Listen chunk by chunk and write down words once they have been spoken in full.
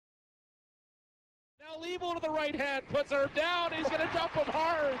Now Leibold to the right hand, puts her down. He's going to dump him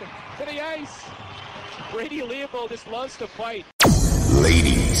hard to the ice. Brady Leibold just loves to fight.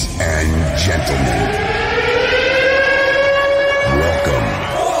 Ladies and gentlemen, welcome,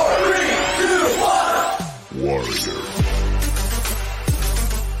 4, 3, 2, 1, Warrior.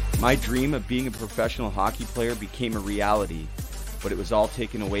 My dream of being a professional hockey player became a reality, but it was all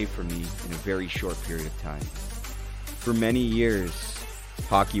taken away from me in a very short period of time. For many years,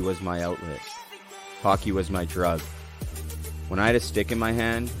 hockey was my outlet. Hockey was my drug. When I had a stick in my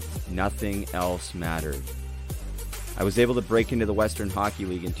hand, nothing else mattered. I was able to break into the Western Hockey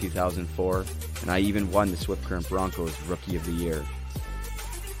League in 2004, and I even won the Swift Current Broncos Rookie of the Year.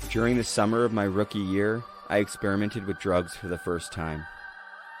 During the summer of my rookie year, I experimented with drugs for the first time.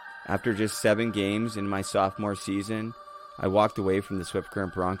 After just 7 games in my sophomore season, I walked away from the Swift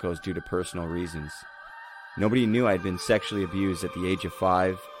Current Broncos due to personal reasons. Nobody knew I'd been sexually abused at the age of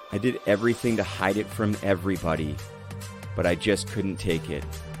 5. I did everything to hide it from everybody, but I just couldn't take it.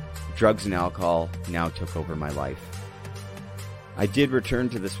 Drugs and alcohol now took over my life. I did return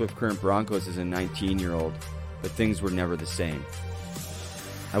to the Swift Current Broncos as a 19-year-old, but things were never the same.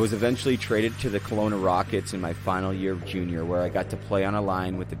 I was eventually traded to the Kelowna Rockets in my final year of junior, where I got to play on a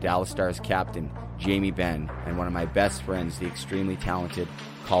line with the Dallas Stars captain, Jamie Benn, and one of my best friends, the extremely talented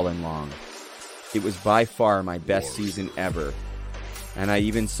Colin Long. It was by far my best season ever, and I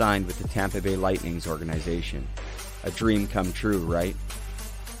even signed with the Tampa Bay Lightning's organization. A dream come true, right?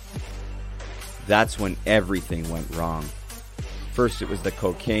 That's when everything went wrong. First it was the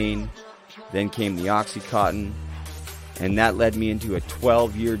cocaine, then came the Oxycontin, and that led me into a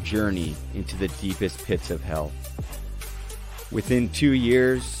 12-year journey into the deepest pits of hell. Within 2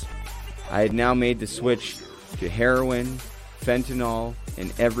 years, I had now made the switch to heroin, fentanyl,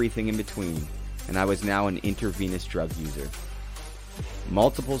 and everything in between, and I was now an intravenous drug user.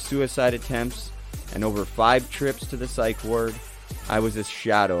 Multiple suicide attempts, and over 5 trips to the psych ward, I was a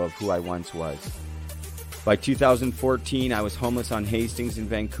shadow of who I once was. By 2014, I was homeless on Hastings in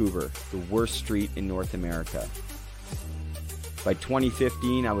Vancouver, the worst street in North America. By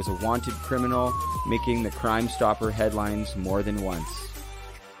 2015, I was a wanted criminal, making the Crime Stopper headlines more than once.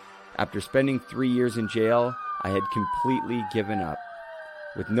 After spending 3 years in jail, I had completely given up.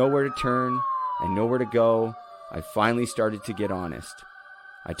 With nowhere to turn and nowhere to go, I finally started to get honest.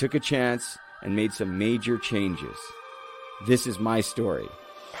 I took a chance and made some major changes. This is my story.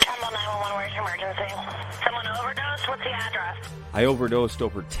 911, where's your emergency? Someone overdosed? What's the address? I overdosed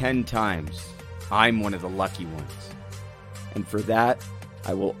over 10 times. I'm one of the lucky ones. And for that,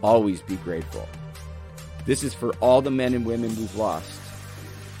 I will always be grateful. This is for all the men and women we've lost.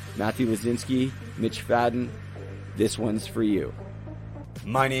 Matthew Lazinski, Mitch Fadden, this one's for you.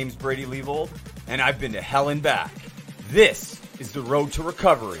 My name's Brady Leibold, and I've been to hell and back. This is the road to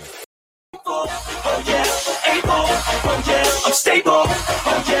recovery. Oh yeah, able, oh yeah, I'm stable,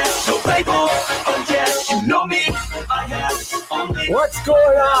 oh yeah, no label, oh yeah, you know me, I have only. What's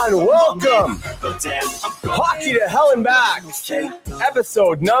going on? Welcome, Hockey to Hell and Back,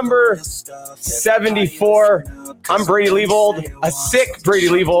 episode number 74. I'm Brady Leibold, a sick Brady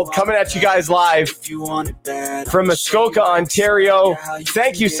Leibold, coming at you guys live from Muskoka, Ontario.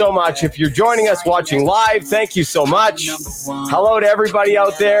 Thank you so much. If you're joining us watching live, thank you so much. Hello to everybody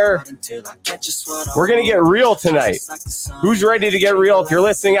out there. We're going to get real tonight. Who's ready to get real? If you're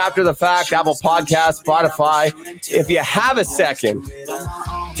listening after the fact, Apple Podcasts, Spotify, if you have a second,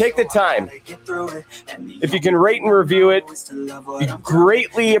 take the time. If you can rate and review it, we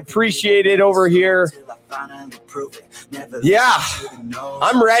greatly appreciate it over here. Yeah,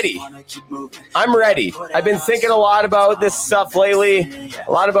 I'm ready. I'm ready. I've been thinking a lot about this stuff lately,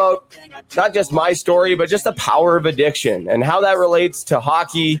 a lot about not just my story, but just the power of addiction and how that relates to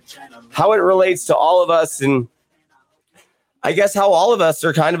hockey, how it relates to all of us, and I guess how all of us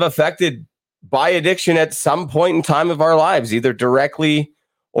are kind of affected by addiction at some point in time of our lives, either directly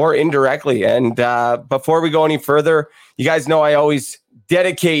or indirectly. And before we go any further, you guys know I always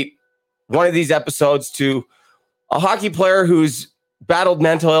dedicate one of these episodes to a hockey player who's battled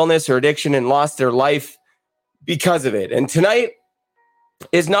mental illness or addiction and lost their life because of it. And tonight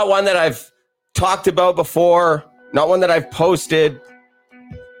is not one that I've talked about before, not one that I've posted.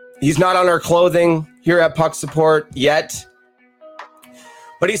 He's not on our clothing here at Puck Support yet,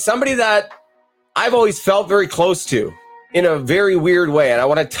 but he's somebody that I've always felt very close to in a very weird way, and I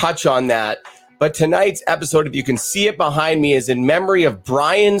want to touch on that. But tonight's episode, if you can see it behind me, is in memory of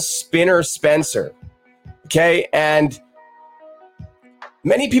Brian Spinner Spencer. Okay, and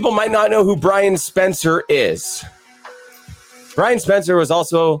many people might not know who Brian Spencer is. Brian Spencer was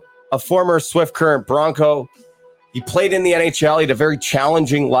also a former Swift Current Bronco. He played in the NHL. He had a very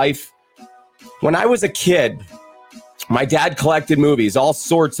challenging life. When I was a kid, my dad collected movies, all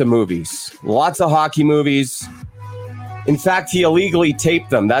sorts of movies, lots of hockey movies. In fact, he illegally taped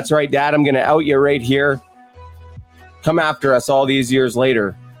them. That's right, Dad. I'm going to out you right here. Come after us all these years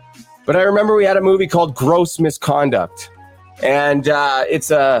later. But I remember we had a movie called Gross Misconduct. And I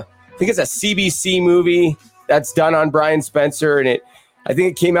think it's a CBC movie that's done on Brian Spencer. And I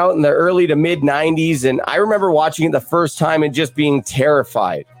think it came out in the early to mid 90s. And I remember watching it the first time and just being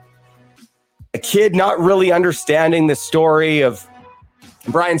terrified. A kid not really understanding the story of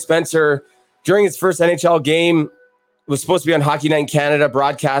Brian Spencer during his first NHL game. It was supposed to be on Hockey Night in Canada,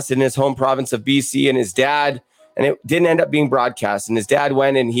 broadcasted in his home province of BC, and his dad, and it didn't end up being broadcast. And his dad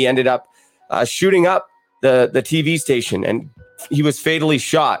went and he ended up shooting up the TV station, and he was fatally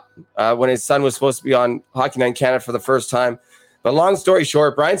shot when his son was supposed to be on Hockey Night in Canada for the first time. But long story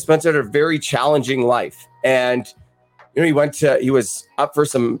short, Brian Spencer had a very challenging life, and he was up for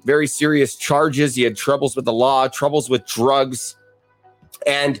some very serious charges. He had troubles with the law, troubles with drugs,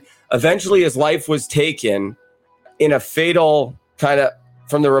 and eventually his life was taken in a fatal kind of,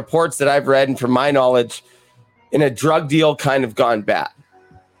 from the reports that I've read and from my knowledge, in a drug deal kind of gone bad.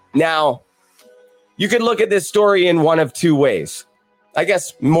 Now, you could look at this story in one of two ways. I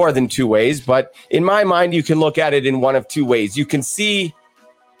guess more than two ways, but in my mind, you can look at it in one of two ways. You can see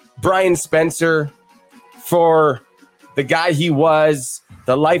Brian Spencer for the guy he was,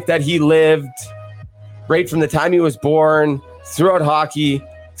 the life that he lived, right from the time he was born, throughout hockey,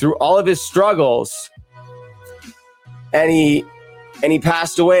 through all of his struggles. And he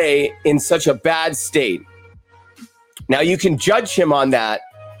passed away in such a bad state. Now you can judge him on that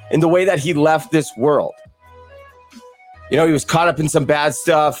in the way that he left this world. He was caught up in some bad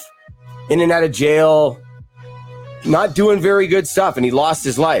stuff, in and out of jail, not doing very good stuff, and he lost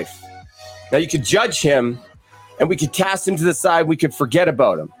his life. Now you could judge him, and we could cast him to the side, we could forget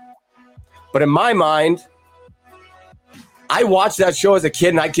about him. But in my mind, I watched that show as a kid,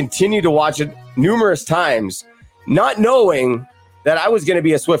 and I continue to watch it numerous times, not knowing that I was going to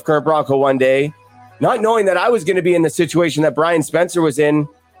be a Swift Current Bronco one day, not knowing that I was going to be in the situation that Brian Spencer was in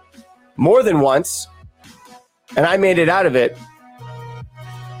more than once, and I made it out of it.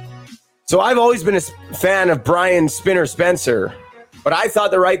 So I've always been a fan of Brian Spinner Spencer, but I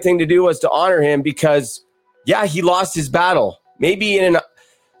thought the right thing to do was to honor him because, yeah, he lost his battle, maybe in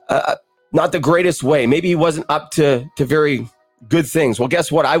not the greatest way. Maybe he wasn't up to very good things. Well,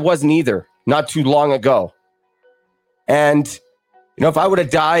 guess what? I wasn't either, not too long ago. And, if I would have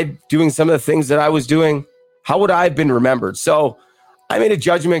died doing some of the things that I was doing, how would I have been remembered? So I made a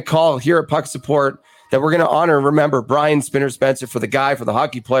judgment call here at Puck Support that we're going to honor and remember Brian Spinner Spencer for the guy, for the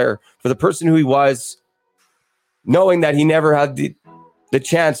hockey player, for the person who he was, knowing that he never had the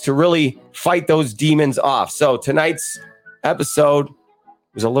chance to really fight those demons off. So tonight's episode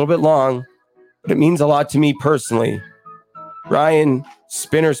was a little bit long, but it means a lot to me personally. Brian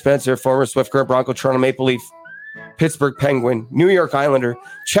Spinner Spencer, former Swift Current Bronco, Toronto Maple Leaf, Pittsburgh Penguin, New York Islander.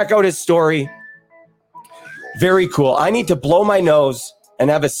 Check out his story. Very cool. I need to blow my nose and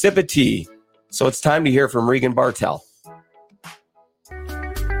have a sip of tea. So it's time to hear from Regan Bartel.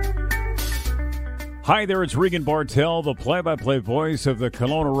 Hi there, it's Regan Bartel, the play-by-play voice of the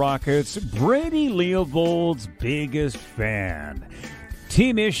Kelowna Rockets, Brady Leopold's biggest fan.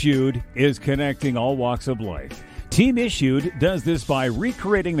 Team Issued is connecting all walks of life. Team Issued does this by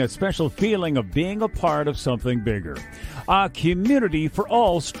recreating that special feeling of being a part of something bigger. A community for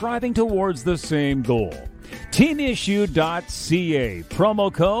all striving towards the same goal. TeamIssued.ca.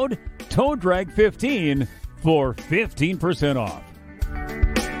 Promo code TOEDRAG15 for 15% off.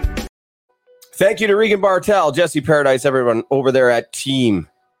 Thank you to Regan Bartel, Jesse Paradise, everyone over there at Team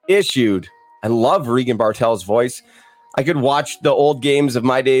Issued. I love Regan Bartel's voice. I could watch the old games of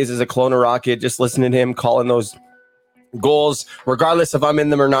my days as a Kelowna Rocket, just listening to him calling those goals, regardless if I'm in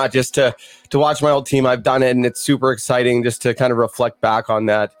them or not, just to watch my old team. I've done it, and it's super exciting just to kind of reflect back on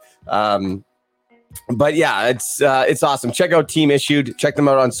that. But yeah, it's awesome. Check out Team Issued. Check them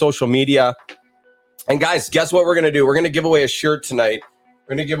out on social media. And guys, guess what we're going to do? We're going to give away a shirt tonight.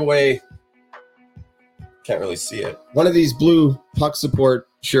 We're going to give away, can't really see it, one of these blue Puck Support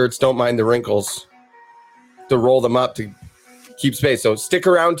shirts. Don't mind the wrinkles. To roll them up to keep space. So stick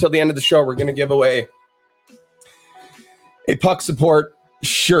around till the end of the show. We're going to give away a Puck Support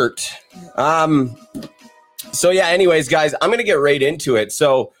shirt. So yeah, anyways, guys, I'm going to get right into it.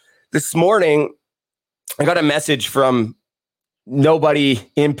 So this morning, I got a message from nobody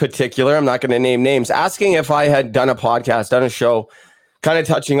in particular. I'm not going to name names, asking if I had done a podcast, done a show, kind of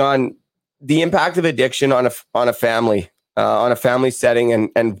touching on the impact of addiction on a family, on a family setting,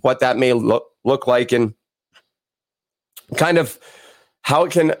 and what that may look like, and kind of how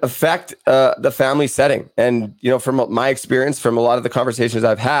it can affect the family setting. And, from my experience, from a lot of the conversations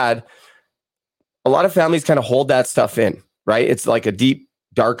I've had, a lot of families kind of hold that stuff in, right? It's like a deep,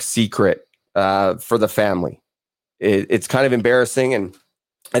 dark secret for the family. It's kind of embarrassing. And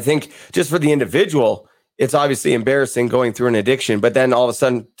I think just for the individual, it's obviously embarrassing going through an addiction, but then all of a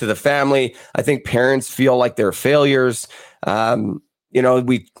sudden to the family, I think parents feel like they're failures. Parents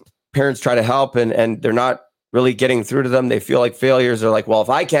try to help and they're not really getting through to them. They feel like failures. They're like, well, if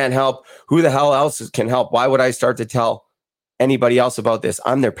I can't help, who the hell else can help? Why would I start to tell anybody else about this?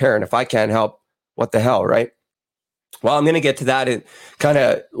 I'm their parent. If I can't help, what the hell, right? Well, I'm going to get to that kind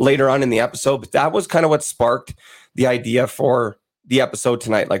of later on in the episode, but that was kind of what sparked the idea for the episode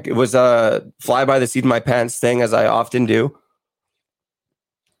tonight. Like, it was a fly by the seat of my pants thing, as I often do.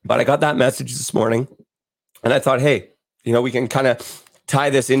 But I got that message this morning and I thought, hey, we can kind of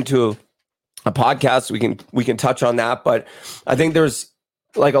tie this into a podcast. We can touch on that. But I think there's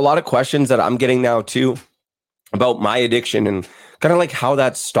like a lot of questions that I'm getting now too about my addiction and kind of like how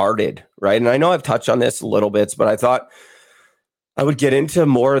that started, right? And I know I've touched on this a little bit, but I thought I would get into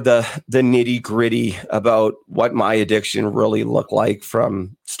more of the nitty gritty about what my addiction really looked like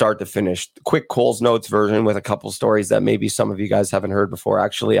from start to finish. Quick Cole's Notes version with a couple stories that maybe some of you guys haven't heard before.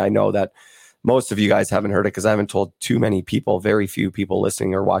 Actually, I know that most of you guys haven't heard it because I haven't told too many people. Very few people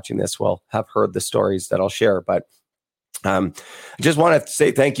listening or watching this will have heard the stories that I'll share. But I just want to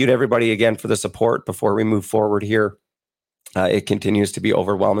say thank you to everybody again for the support before we move forward here. It continues to be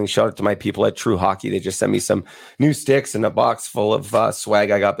overwhelming. Shout out to my people at True Hockey. They just sent me some new sticks and a box full of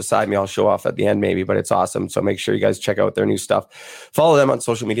swag I got beside me. I'll show off at the end maybe, but it's awesome. So make sure you guys check out their new stuff. Follow them on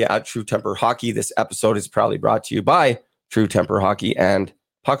social media at True Temper Hockey. This episode is proudly brought to you by True Temper Hockey and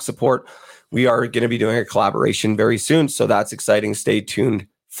Puck Support. We are going to be doing a collaboration very soon, so that's exciting. Stay tuned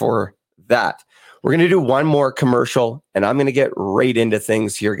for that. We're going to do one more commercial, and I'm going to get right into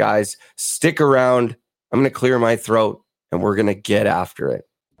things here, guys. Stick around. I'm going to clear my throat, and we're going to get after it.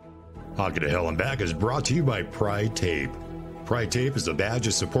 Hockey to Hell and Back is brought to you by Pride Tape. Pride Tape is a badge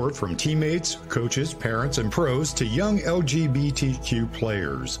of support from teammates, coaches, parents, and pros to young LGBTQ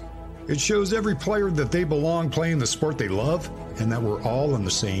players. It shows every player that they belong playing the sport they love and that we're all on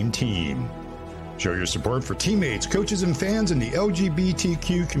the same team. Show your support for teammates, coaches, and fans in the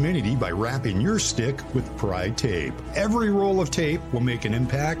LGBTQ community by wrapping your stick with Pride Tape. Every roll of tape will make an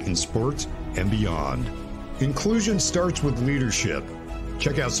impact in sports and beyond. Inclusion starts with leadership.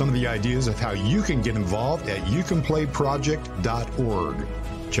 Check out some of the ideas of how you can get involved at youcanplayproject.org.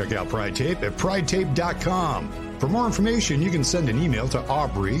 Check out Pride Tape at pridetape.com. For more information, you can send an email to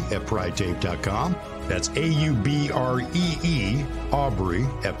Aubrey@pridetape.com. That's AUBREE,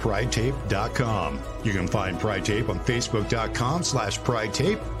 Aubrey@pridetape.com. You can find Pride Tape on Facebook.com/Pride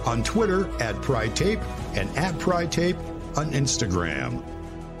Tape, on Twitter @Pride Tape, and @Pride Tape on Instagram.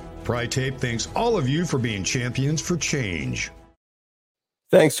 Pride Tape thanks all of you for being champions for change.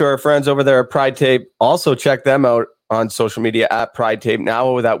 Thanks to our friends over there at Pride Tape. Also check them out on social media at Pride Tape.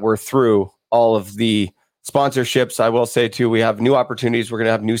 Now that we're through all of the sponsorships, I will say too, we have new opportunities. We're going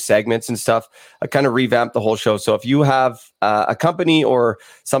to have new segments and stuff. I kind of revamped the whole show. So if you have a company or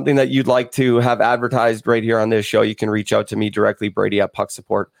something that you'd like to have advertised right here on this show, you can reach out to me directly,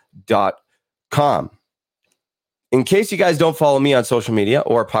 Brady@pucksupport.com. In case you guys don't follow me on social media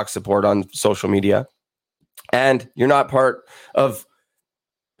or Puck Support on social media, and you're not part of,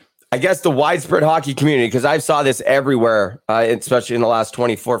 I guess, the widespread hockey community, because I saw this everywhere, especially in the last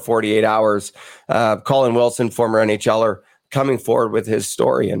 24, 48 hours. Colin Wilson, former NHLer, coming forward with his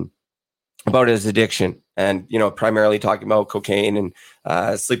story and about his addiction and, primarily talking about cocaine and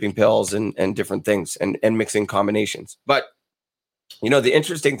sleeping pills and different things and mixing combinations. But, the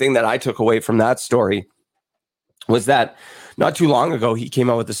interesting thing that I took away from that story was that not too long ago, he came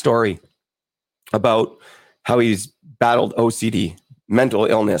out with a story about how he's battled OCD, mental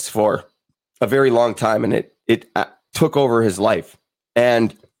illness, for a very long time, and it took over his life.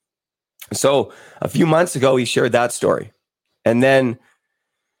 And so a few months ago, he shared that story. And then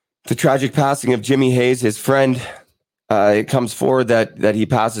the tragic passing of Jimmy Hayes, his friend, it comes forward that he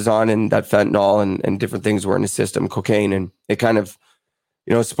passes on and that fentanyl and different things were in his system, cocaine. And it kind of,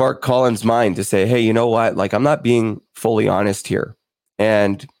 sparked Colin's mind to say, hey, you know what? Like, I'm not being fully honest here.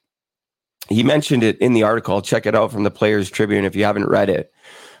 And he mentioned it in the article. Check it out from the Players Tribune if you haven't read it.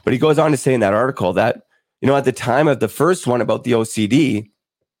 But he goes on to say in that article that, at the time of the first one about the OCD,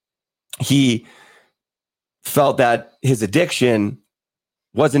 he felt that his addiction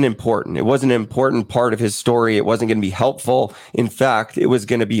wasn't important. It wasn't an important part of his story. It wasn't going to be helpful. In fact, it was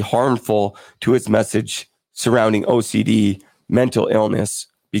going to be harmful to his message surrounding OCD, mental illness,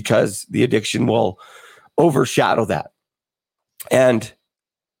 because the addiction will overshadow that. And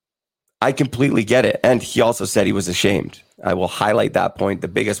I completely get it. And he also said he was ashamed. I will highlight that point. The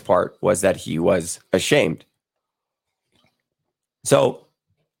biggest part was that he was ashamed. So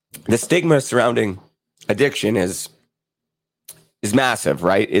the stigma surrounding addiction is massive,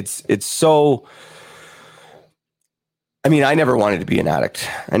 right? It's so, I mean, I never wanted to be an addict.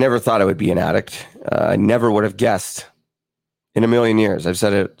 I never thought I would be an addict. I never would have guessed in a million years. I've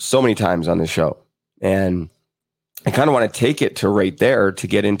said it so many times on this show. And I kind of want to take it to right there to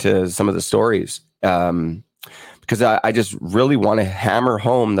get into some of the stories. Because I just really want to hammer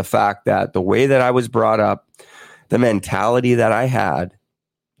home the fact that the way that I was brought up, the mentality that I had,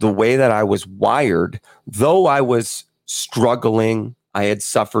 the way that I was wired, though I was struggling, I had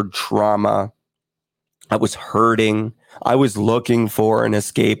suffered trauma, I was hurting, I was looking for an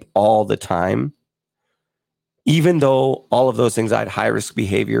escape all the time. Even though all of those things, I had high risk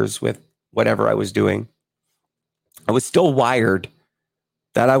behaviors with whatever I was doing, I was still wired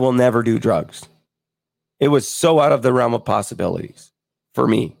that I will never do drugs. It was so out of the realm of possibilities for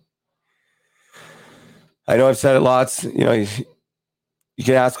me. I know I've said it lots. You know, you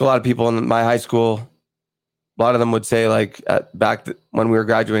can ask a lot of people in my high school. A lot of them would say, like, when we were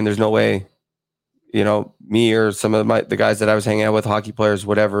graduating, there's no way, you know, me or some of the guys that I was hanging out with, hockey players,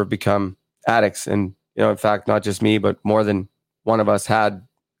 whatever, become addicts. And, you know, in fact, not just me, but more than one of us have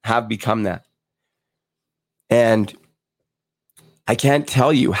become that. And I can't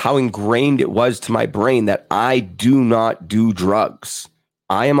tell you how ingrained it was to my brain that I do not do drugs.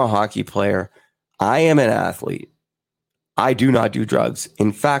 I am a hockey player. I am an athlete. I do not do drugs.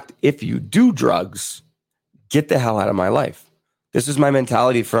 In fact, if you do drugs, get the hell out of my life. This is my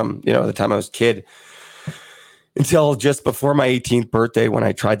mentality from, you know, the time I was a kid until just before my 18th birthday when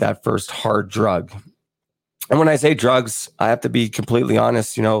I tried that first hard drug. And when I say drugs, I have to be completely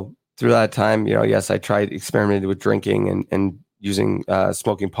honest, you know, through that time, you know, yes, I experimented with drinking and using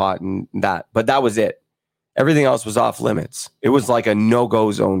smoking pot and that, but that was it. Everything else was off limits. It was like a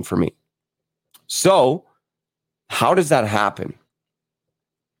no-go zone for me. So how does that happen?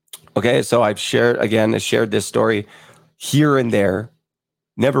 Okay, so I've shared this story here and there,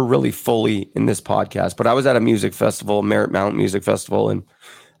 never really fully in this podcast, but I was at a music festival, Merritt Mount Music Festival, and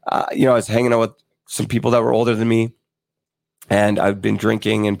you know, I was hanging out with some people that were older than me, and I've been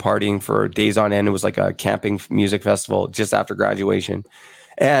drinking and partying for days on end. It was like a camping music festival just after graduation.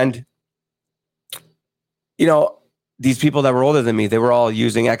 And, you know, these people that were older than me, they were all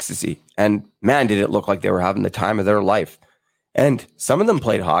using ecstasy. And man, did it look like they were having the time of their life. And some of them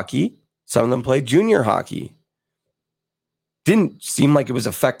played hockey. Some of them played junior hockey. Didn't seem like it was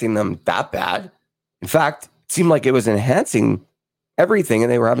affecting them that bad. In fact, it seemed like it was enhancing everything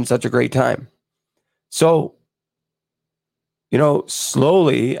and they were having such a great time. So, you know,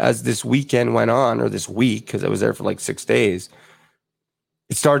 slowly as this weekend went on, or this week, because I was there for like 6 days,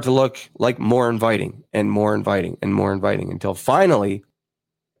 it started to look like more inviting and more inviting and more inviting until finally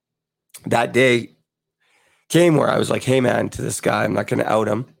that day came where I was like, hey man, to this guy, I'm not going to out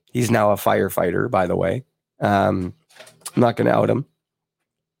him. He's now a firefighter, by the way. I'm not going to out him.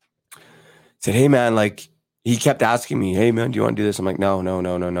 Said, hey man, like, he kept asking me, hey man, do you want to do this? I'm like, no.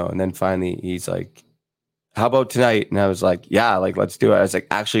 And then finally he's like, how about tonight? And I was like, yeah, like, let's do it. I was like,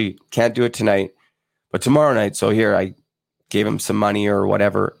 actually can't do it tonight, but tomorrow night. So here, I gave him some money or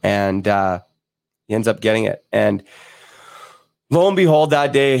whatever. And he ends up getting it. And lo and behold,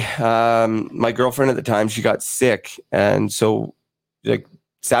 that day, my girlfriend at the time, she got sick. And so like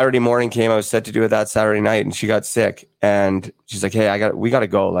Saturday morning came, I was set to do it that Saturday night, and she got sick. And she's like, hey, we got to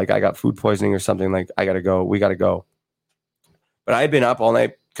go. Like, I got food poisoning or something. Like, I got to go. We got to go. But I had been up all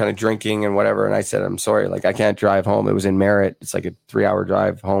night kind of drinking and whatever. And I said, I'm sorry, like, I can't drive home. It was in Merritt. It's like a 3-hour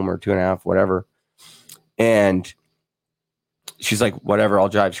drive home, or 2.5, whatever. And she's like, whatever, I'll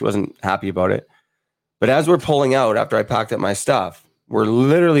drive. She wasn't happy about it. But as we're pulling out, after I packed up my stuff, we're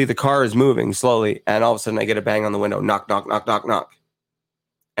literally, the car is moving slowly. And all of a sudden I get a bang on the window, knock, knock, knock, knock, knock.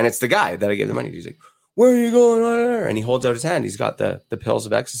 And it's the guy that I gave the money to. He's like, where are you going? And he holds out his hand. He's got the pills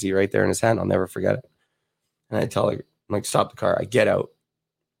of ecstasy right there in his hand. I'll never forget it. And I tell her, I'm like, stop the car. I get out.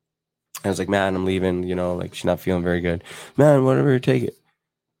 I was like, man, I'm leaving, you know, like, she's not feeling very good. Man, whatever, take it.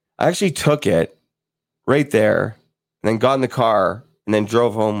 I actually took it right there and then got in the car and then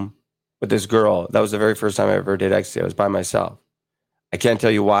drove home with this girl. That was the very first time I ever did ecstasy. I was by myself. I can't tell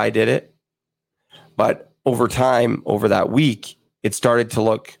you why I did it, but over time, over that week, it started to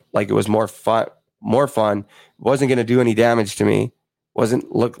look like it was more fun. It wasn't going to do any damage to me.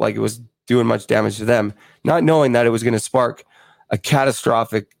 Wasn't look like it was doing much damage to them, not knowing that it was going to spark a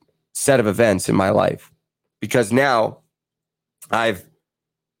catastrophic set of events in my life, because now I've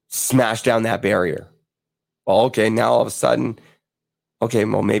smashed down that barrier. Well, okay, now all of a sudden okay,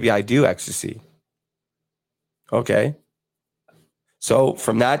 well, maybe I do ecstasy. Okay. So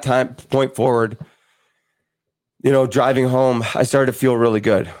from that point forward, driving home, I started to feel really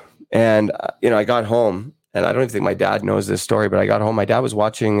good. And, I got home, and I don't even think my dad knows this story, but I got home. My dad was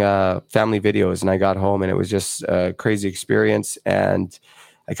watching family videos, and I got home, and it was just a crazy experience. And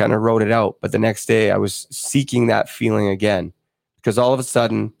I kind of wrote it out. But the next day I was seeking that feeling again, because all of a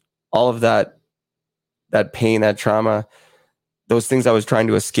sudden, all of that pain, that trauma, those things I was trying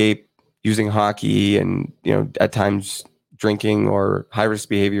to escape using hockey and, at times drinking or high risk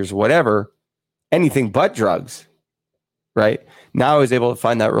behaviors, whatever, anything but drugs, right? Now I was able to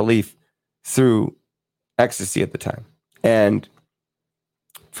find that relief through ecstasy at the time. And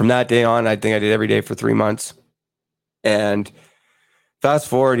from that day on, I think I did every day for 3 months. And fast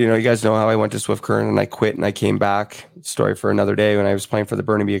forward, you guys know how I went to Swift Current and I quit and I came back. Story for another day, when I was playing for the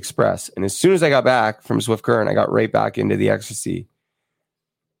Burnaby Express. And as soon as I got back from Swift Current, I got right back into the ecstasy.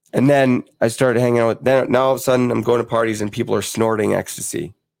 And then I started hanging out with, now all of a sudden I'm going to parties and people are snorting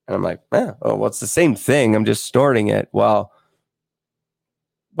ecstasy. And I'm like, well, it's the same thing. I'm just snorting it. Well,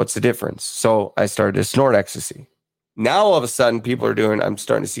 what's the difference? So I started to snort ecstasy. Now all of a sudden I'm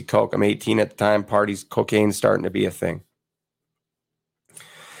starting to see coke. I'm 18 at the time, parties, cocaine's starting to be a thing.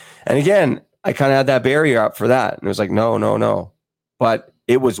 And again, I kind of had that barrier up for that. And it was like, no. But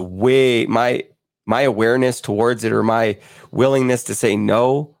it was way, my awareness towards it, or my willingness to say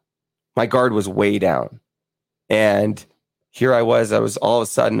no, my guard was way down. And here I was all of a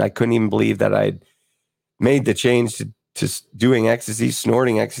sudden, I couldn't even believe that I'd made the change to doing ecstasy,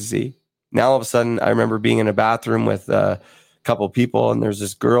 snorting ecstasy. Now all of a sudden, I remember being in a bathroom with a couple of people, and there's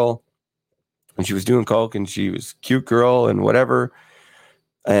this girl, and she was doing coke, and she was a cute girl and whatever.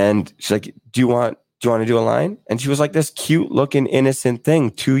 And she's like, do you want to do a line? And she was like this cute looking, innocent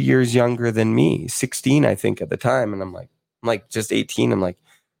thing, 2 years younger than me, 16, I think at the time. And I'm like just 18. I'm like,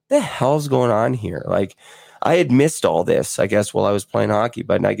 the hell's going on here? Like, I had missed all this, I guess, while I was playing hockey,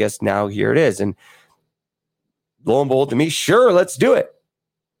 but I guess now here it is. And lo and behold, to me, sure, let's do it.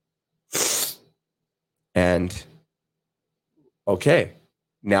 And okay,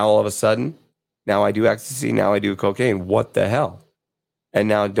 now all of a sudden, now I do ecstasy, now I do cocaine. What the hell? And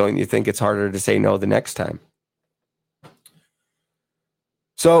now don't you think it's harder to say no the next time?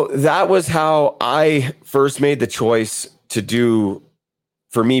 So that was how I first made the choice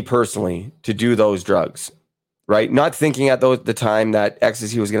for me personally, to do those drugs, right? Not thinking at the time that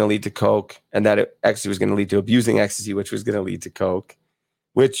ecstasy was going to lead to coke, and that ecstasy was going to lead to abusing ecstasy, which was going to lead to coke,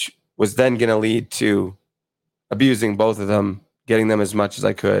 which was then going to lead to abusing both of them, getting them as much as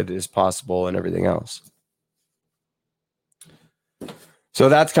I could as possible, and everything else. So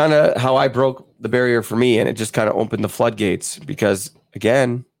that's kind of how I broke the barrier for me, and it just kind of opened the floodgates, because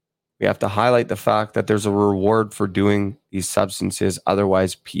again, we have to highlight the fact that there's a reward for doing these substances.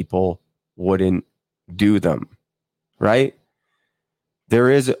 Otherwise, people wouldn't do them, right? There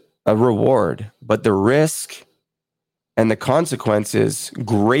is a reward, but the risk and the consequences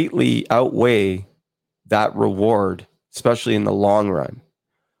greatly outweigh that reward, especially in the long run.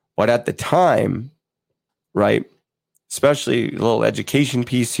 But at the time, right, especially a little education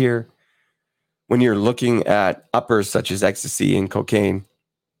piece here, when you're looking at uppers such as ecstasy and cocaine,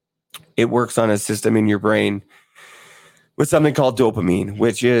 it works on a system in your brain with something called dopamine,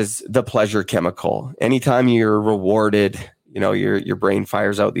 which is the pleasure chemical. Anytime you're rewarded, your brain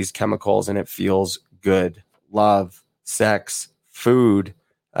fires out these chemicals and it feels good. Love, sex, food,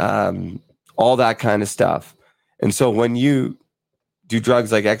 all that kind of stuff. And so when you do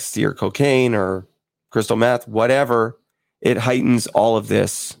drugs like ecstasy or cocaine or crystal meth, whatever, it heightens all of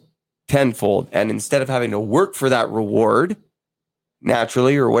this tenfold. And instead of having to work for that reward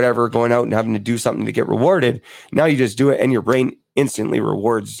naturally or whatever, going out and having to do something to get rewarded, now you just do it and your brain instantly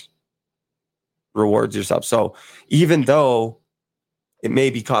rewards yourself. So even though it may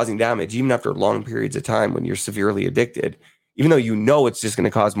be causing damage, even after long periods of time when you're severely addicted, even though it's just going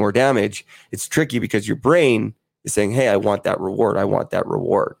to cause more damage, it's tricky because your brain is saying, hey, I want that reward. I want that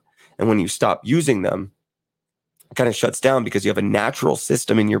reward. And when you stop using them, it kind of shuts down because you have a natural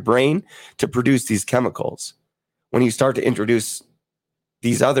system in your brain to produce these chemicals. When you start to introduce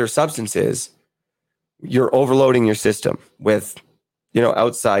these other substances, you're overloading your system with,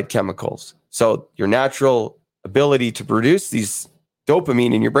 outside chemicals. So your natural ability to produce these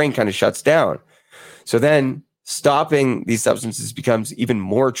dopamine in your brain kind of shuts down. So then stopping these substances becomes even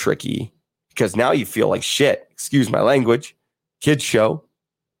more tricky because now you feel like shit. Excuse my language, kids show.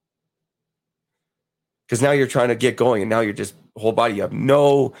 Because now you're trying to get going and now you're just whole body. You have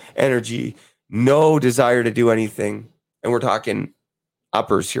no energy, no desire to do anything. And we're talking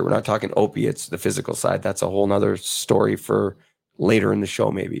uppers here. We're not talking opiates, the physical side. That's a whole nother story for later in the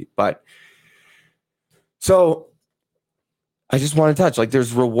show, maybe. But so I just want to touch, like,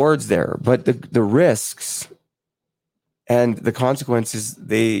 there's rewards there, but the risks and the consequences,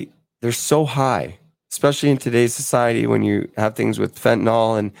 they're so high, especially in today's society when you have things with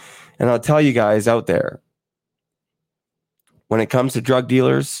fentanyl. And I'll tell you guys out there, when it comes to drug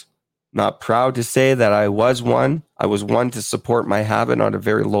dealers, not proud to say that I was one. I was one to support my habit on a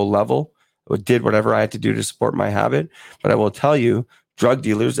very low level. I did whatever I had to do to support my habit. But I will tell you, drug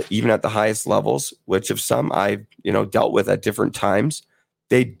dealers, even at the highest levels, which of some I've dealt with at different times,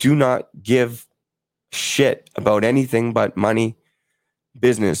 they do not give shit about anything but money,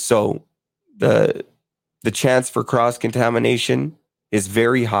 business. So the chance for cross-contamination is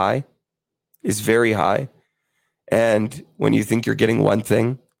very high, And when you think you're getting one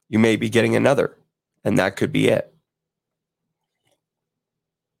thing, you may be getting another, and that could be it.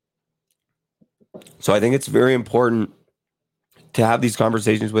 So I think it's very important to have these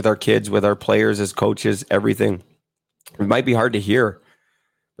conversations with our kids, with our players, as coaches, everything. It might be hard to hear,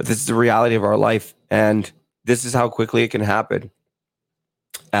 but this is the reality of our life, and this is how quickly it can happen.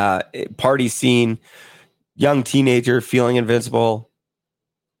 Party scene, young teenager feeling invincible,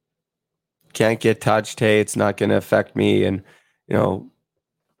 can't get touched. Hey, it's not going to affect me. And,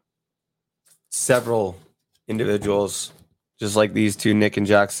 several individuals, just like these two, Nick and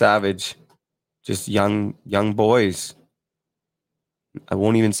Jack Savage, just young boys. I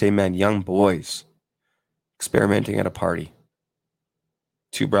won't even say men, young boys experimenting at a party.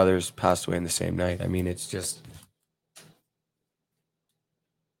 Two brothers passed away in the same night. I mean, it's just,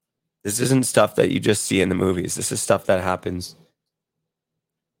 this isn't stuff that you just see in the movies. This is stuff that happens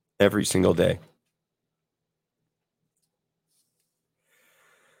every single day.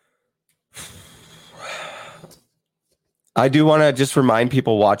 I do want to just remind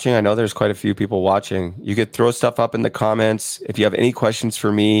people watching, I know there's quite a few people watching, you could throw stuff up in the comments. If you have any questions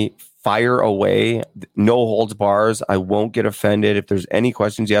for me, fire away. No holds bars. I won't get offended. If there's any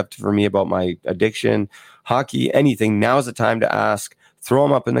questions you have for me about my addiction, hockey, anything, now's the time to ask. Throw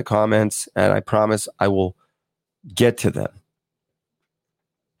them up in the comments, and I promise I will get to them.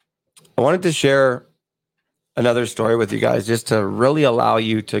 I wanted to share another story with you guys just to really allow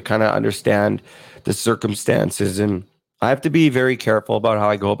you to kind of understand the circumstances. And I have to be very careful about how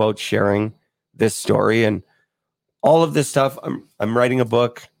I go about sharing this story and all of this stuff. I'm writing a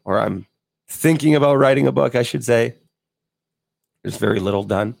book, or I'm thinking about writing a book, I should say. There's very little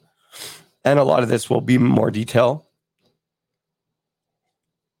done. And a lot of this will be more detail.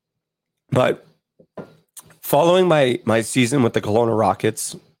 But following my season with the Kelowna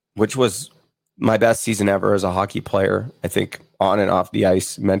Rockets, which was my best season ever as a hockey player, I think on and off the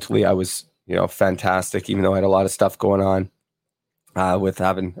ice, mentally I was fantastic, even though I had a lot of stuff going on with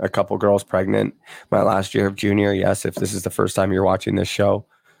having a couple girls pregnant my last year of junior. Yes, if this is the first time you're watching this show,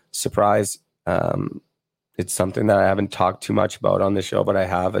 surprise. It's something that I haven't talked too much about on the show, but I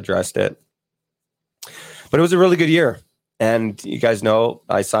have addressed it. But it was a really good year. And you guys know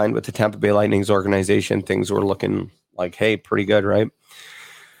I signed with the Tampa Bay Lightning's organization. Things were looking like, hey, pretty good, right?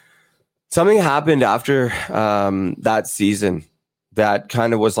 Something happened after that season that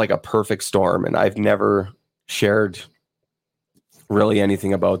kind of was like a perfect storm. And I've never shared really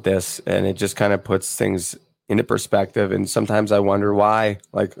anything about this. And it just kind of puts things into perspective. And sometimes I wonder why.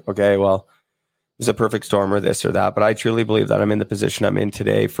 Like, okay, well, it was a perfect storm or this or that. But I truly believe that I'm in the position I'm in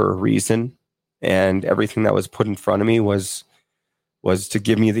today for a reason. And everything that was put in front of me was to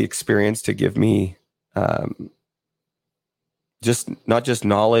give me the experience, to give me just not just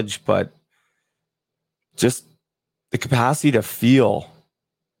knowledge, but just the capacity to feel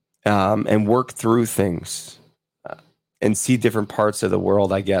and work through things and see different parts of the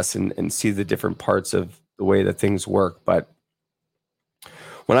world, I guess, and see the different parts of the way that things work. But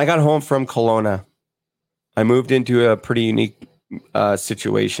when I got home from Kelowna, I moved into a pretty unique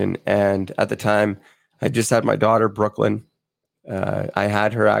situation. And at the time, I just had my daughter, Brooklyn. I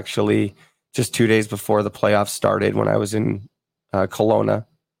had her actually just 2 days before the playoffs started when I was in Kelowna.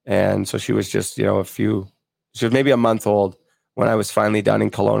 And so she was just, she was maybe a month old when I was finally done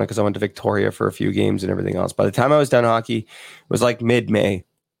in Kelowna, because I went to Victoria for a few games and everything else. By the time I was done hockey, it was like mid-May.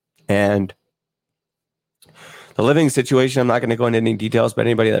 And the living situation, I'm not going to go into any details, but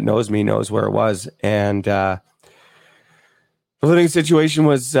anybody that knows me knows where it was. And the living situation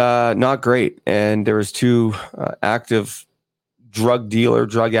was not great. And there was two active drug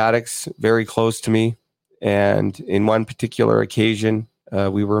addicts very close to me. And in one particular occasion,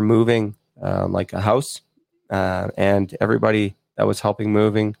 we were moving like a house. And everybody that was helping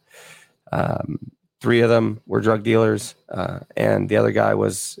moving 3 of them were drug dealers, and the other guy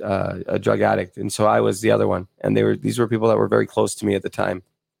was a drug addict. And so I was the other one. And these were people that were very close to me at the time.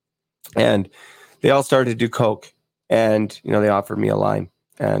 And they all started to do coke. And, they offered me a line.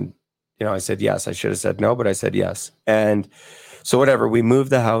 And, I said yes. I should have said no, but I said yes. And so whatever, we moved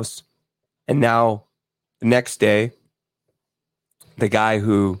the house. And now the next day, the guy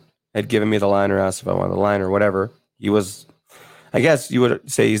who had given me the line or asked if I wanted the line or whatever, he was, I guess you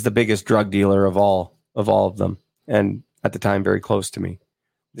would say, he's the biggest drug dealer of all of them. And at the time, very close to me.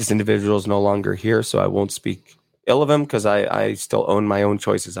 This individual is no longer here, so I won't speak ill of him because I still own my own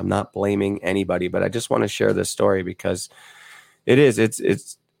choices. I'm not blaming anybody, but I just want to share this story because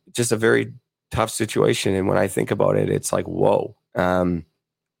it's just a very tough situation. And when I think about it, it's like, whoa.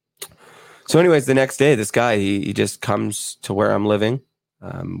 So anyways, the next day, this guy, he just comes to where I'm living,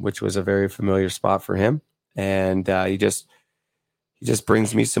 which was a very familiar spot for him. And he just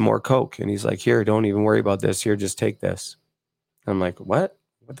brings me some more coke. And he's like, here, don't even worry about this. Here, just take this. I'm like, what?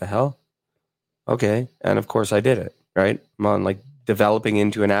 What the hell? Okay. And of course I did it, right? I'm on like developing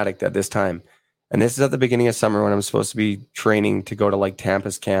into an addict at this time. And this is at the beginning of summer when I'm supposed to be training to go to like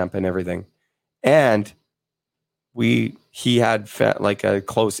Tampa's camp and everything. And he had like a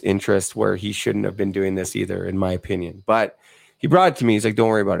close interest where he shouldn't have been doing this either, in my opinion. But he brought it to me. He's like, don't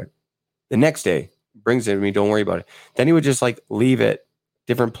worry about it. The next day, brings it to me, don't worry about it. Then he would just like leave it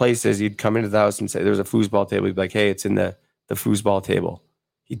different places. He'd come into the house and say, there's a foosball table. He'd be like, hey, it's in the foosball table.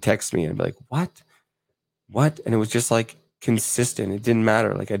 He'd text me and be like, what? And it was just like consistent. It didn't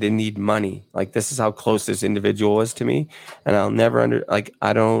matter. Like I didn't need money. Like this is how close this individual was to me. And I'll never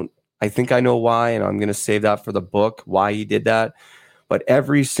I think I know why. And I'm going to save that for the book, why he did that. But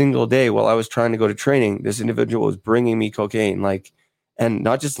every single day while I was trying to go to training, this individual was bringing me cocaine, like, and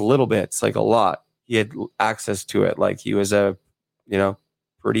not just little bits, like a lot. He had access to it. Like he was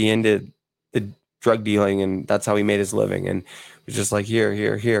pretty into the drug dealing, and that's how he made his living. And it was just like,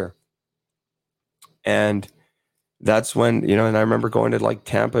 here. And that's when, and I remember going to like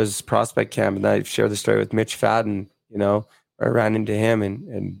Tampa's prospect camp, and I shared the story with Mitch Fadden, I ran into him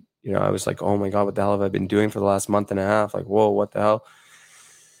and I was like, oh my God, what the hell have I been doing for the last month and a half? Like, whoa, what the hell?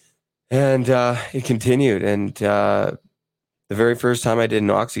 And it continued. And the very first time I did an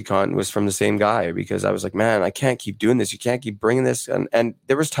OxyContin was from the same guy, because I was like, man, I can't keep doing this. You can't keep bringing this. And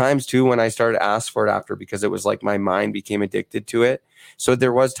there was times too when I started to ask for it after, because it was like my mind became addicted to it. So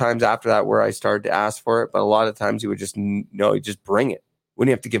there was times after that where I started to ask for it, but a lot of times he would just, he'd just bring it.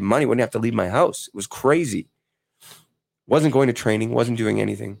 Wouldn't have to give money. Wouldn't have to leave my house. It was crazy. Wasn't going to training. Wasn't doing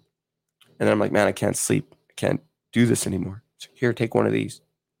anything. And then I'm like, man, I can't sleep. I can't do this anymore. So here, take one of these.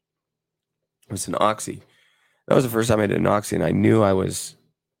 It was an Oxy. That was the first time I did an Oxy, and I knew I was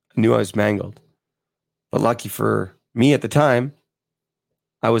mangled. But lucky for me at the time,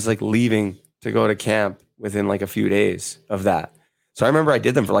 I was like leaving to go to camp within like a few days of that. So I remember I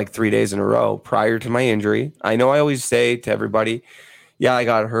did them for like 3 days in a row prior to my injury. I know I always say to everybody, yeah, I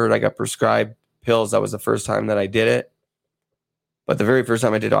got hurt. I got prescribed pills. That was the first time that I did it. But the very first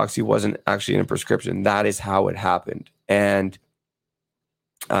time I did Oxy wasn't actually in a prescription. That is how it happened. And,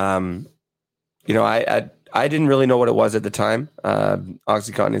 I didn't really know what it was at the time.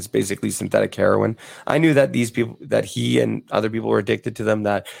 OxyContin is basically synthetic heroin. I knew that these people, that he and other people were addicted to them,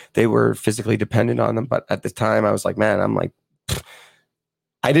 that they were physically dependent on them. But at the time I was like, man,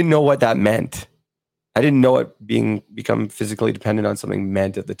 I didn't know what that meant. I didn't know what become physically dependent on something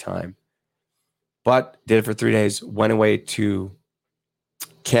meant at the time. But did it for 3 days, went away to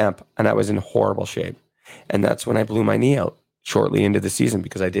camp, and I was in horrible shape. And that's when I blew my knee out shortly into the season,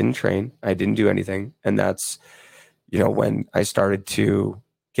 because I didn't train. I didn't do anything. And that's, when I started to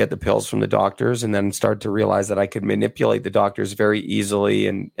get the pills from the doctors, and then started to realize that I could manipulate the doctors very easily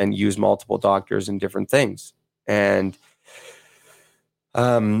and use multiple doctors and different things. And,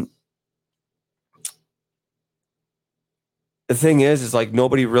 the thing is like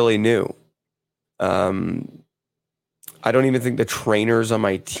nobody really knew. I don't even think the trainers on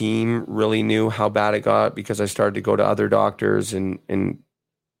my team really knew how bad it got, because I started to go to other doctors and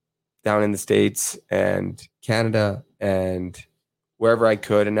down in the States and Canada and wherever I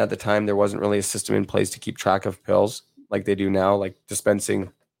could. And at the time, there wasn't really a system in place to keep track of pills like they do now, like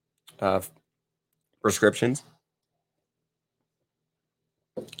dispensing prescriptions.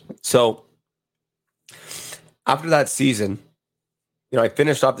 So after that season, I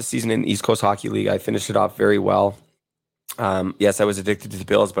finished off the season in East Coast Hockey League. I finished it off very well. Yes, I was addicted to the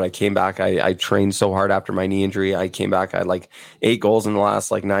pills, but I came back. I trained so hard after my knee injury. I came back. I had like 8 goals in the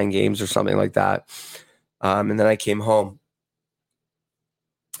last like 9 games or something like that. And then I came home.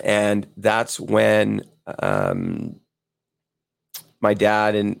 And that's when my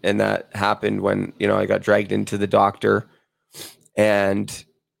dad, and that happened when, I got dragged into the doctor, and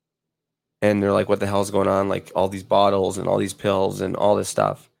they're like, what the hell's going on? Like all these bottles and all these pills and all this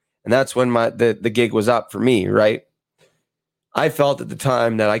stuff. And that's when the gig was up for me, right? I felt at the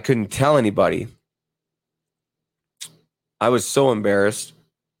time that I couldn't tell anybody. I was so embarrassed.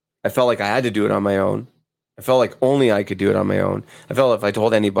 I felt like I had to do it on my own. I felt like only I could do it on my own. I felt if I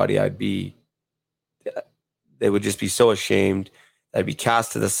told anybody, they would just be so ashamed. I'd be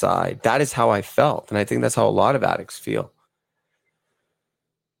cast to the side. That is how I felt. And I think that's how a lot of addicts feel.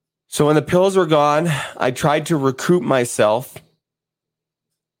 So when the pills were gone, I tried to recoup myself.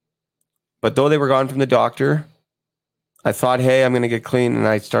 But though they were gone from the doctor, I thought, hey, I'm going to get clean. And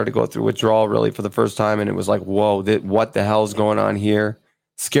I started to go through withdrawal really for the first time. And it was like, whoa, what the hell is going on here?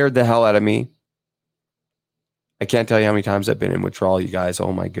 Scared the hell out of me. I can't tell you how many times I've been in withdrawal, you guys.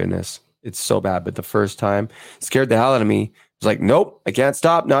 Oh my goodness. It's so bad. But the first time, scared the hell out of me. It was like, nope, I can't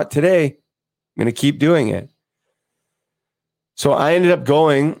stop. Not today. I'm going to keep doing it. So I ended up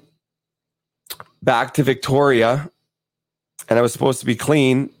going back to Victoria, and I was supposed to be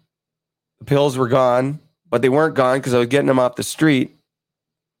clean. The pills were gone, but they weren't gone because I was getting them off the street.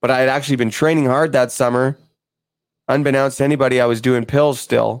 But I had actually been training hard that summer. Unbeknownst to anybody, I was doing pills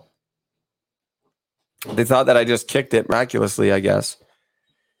still. They thought that I just kicked it miraculously, I guess.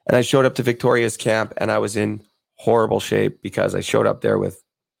 And I showed up to Victoria's camp, and I was in horrible shape because I showed up there with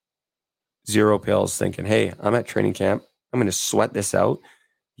 0 pills thinking, hey, I'm at training camp. I'm going to sweat this out.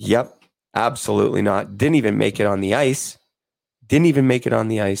 Yep, absolutely not. Didn't even make it on the ice.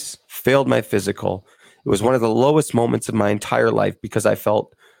 Failed my physical. It was one of the lowest moments of my entire life because I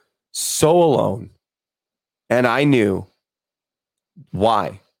felt so alone. And I knew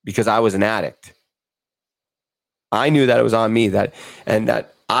why, because I was an addict. I knew that it was on me and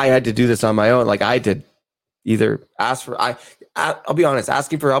that I had to do this on my own. Like I had to either ask for, I'll be honest,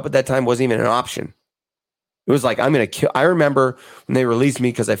 asking for help at that time wasn't even an option. It was like, I'm going to kill. I remember when they released me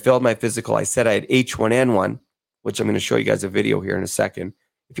because I failed my physical, I said I had H1N1, which I'm going to show you guys a video here in a second.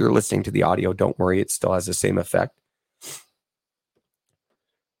 If you're listening to the audio, don't worry. It still has the same effect.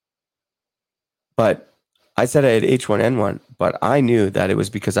 But I said I had H1N1, but I knew that it was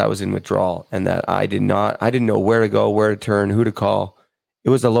because I was in withdrawal and that I didn't know where to go, where to turn, who to call. It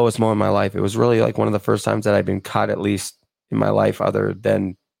was the lowest moment of my life. It was really like one of the first times that I'd been cut, at least in my life, other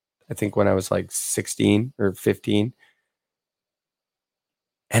than I think when I was like 16 or 15.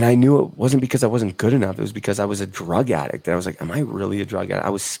 And I knew it wasn't because I wasn't good enough. It was because I was a drug addict. And I was like, am I really a drug addict? I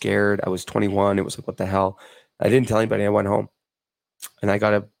was scared. I was 21. It was like, what the hell? I didn't tell anybody. I went home and I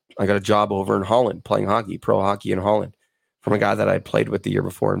got a job over in Holland playing hockey, pro hockey in Holland, from a guy that I played with the year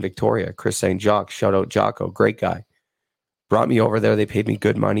before in Victoria, Chris St. Jacques. Shout out Jocko, great guy. Brought me over there. They paid me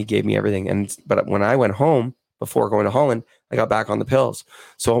good money, gave me everything. But when I went home before going to Holland, I got back on the pills.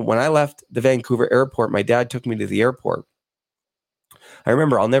 So when I left the Vancouver airport, my dad took me to the airport. I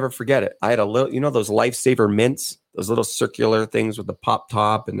remember, I'll never forget it. I had a little, those Lifesaver mints, those little circular things with the pop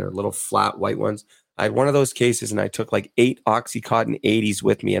top and their little flat white ones. I had one of those cases and I took like 8 Oxycontin 80s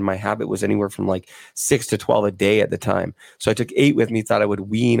with me. And my habit was anywhere from like 6 to 12 a day at the time. So I took 8 with me, thought I would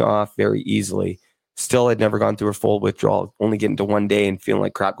wean off very easily. Still had never gone through a full withdrawal, only getting to one day and feeling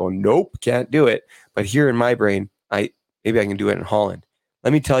like crap going, nope, can't do it. But here in my brain, maybe I can do it in Holland.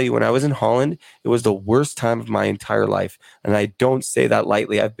 Let me tell you, when I was in Holland, it was the worst time of my entire life. And I don't say that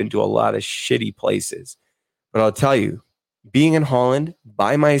lightly. I've been to a lot of shitty places. But I'll tell you, being in Holland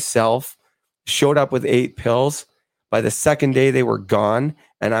by myself, showed up with 8 pills. By the second day, they were gone.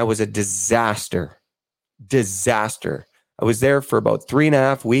 And I was a disaster. I was there for about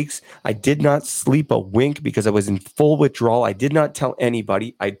 3.5 weeks. I did not sleep a wink because I was in full withdrawal. I did not tell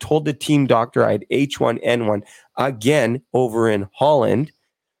anybody. I told the team doctor I had H1N1 again over in Holland.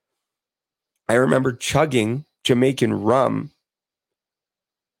 I remember chugging Jamaican rum.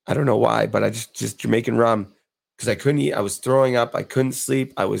 I don't know why, but I just Jamaican rum because I couldn't eat. I was throwing up. I couldn't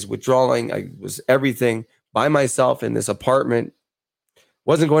sleep. I was withdrawing. I was everything by myself in this apartment.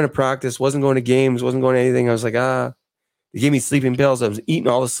 Wasn't going to practice. Wasn't going to games. Wasn't going to anything. I was like, They gave me sleeping pills. I was eating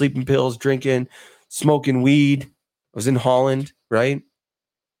all the sleeping pills, drinking, smoking weed. I was in Holland, right?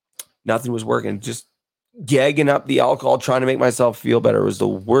 Nothing was working. Just gagging up the alcohol, trying to make myself feel better. It was the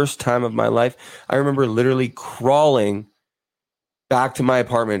worst time of my life. I remember literally crawling back to my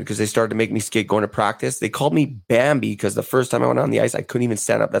apartment because they started to make me skate going to practice. They called me Bambi because the first time I went on the ice, I couldn't even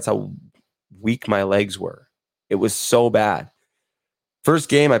stand up. That's how weak my legs were. It was so bad. First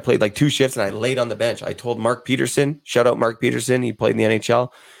game, I played like 2 shifts and I laid on the bench. I told Mark Peterson, shout out Mark Peterson, he played in the NHL,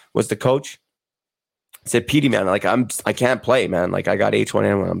 was the coach. I said, Petey, man, like I can't play, man. Like I got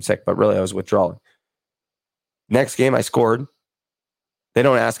H1N1, I'm sick, but really I was withdrawing. Next game, I scored. They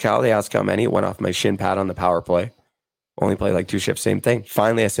don't ask how, they ask how many. It went off my shin pad on the power play. Only play like 2 shifts, same thing.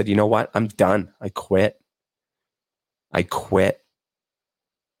 Finally, I said, you know what? I'm done. I quit.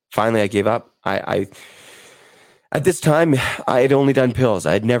 Finally, I gave up. I at this time, I had only done pills.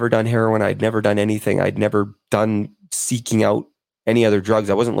 I had never done heroin. I'd never done anything. I'd never done seeking out any other drugs.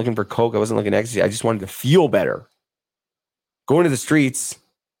 I wasn't looking for coke. I wasn't looking for ecstasy. I just wanted to feel better. Going to the streets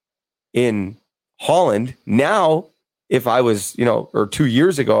in Holland, now, if I was, or 2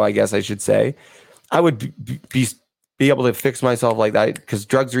 years ago, I guess I should say, I would be able to fix myself like that because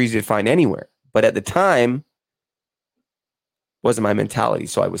drugs are easy to find anywhere. But at the time, wasn't my mentality.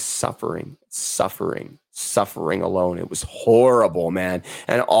 So I was suffering alone. It was horrible, man.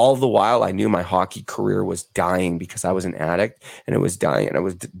 And all the while I knew my hockey career was dying because I was an addict and it was dying and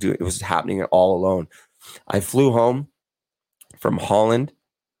it was happening all alone. I flew home from Holland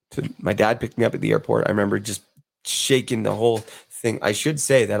my dad picked me up at the airport. I remember just shaking the whole thing. I should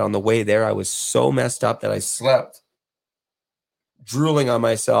say that on the way there, I was so messed up that I slept, drooling on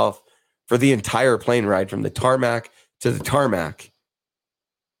myself for the entire plane ride from the tarmac to the tarmac.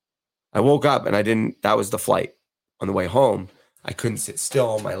 I woke up and that was the flight. On the way home, I couldn't sit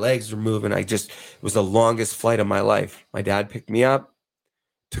still. My legs were moving. It was the longest flight of my life. My dad picked me up,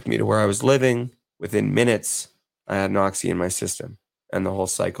 took me to where I was living. Within minutes, I had an oxy in my system and the whole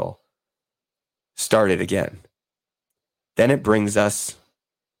cycle started again. Then it brings us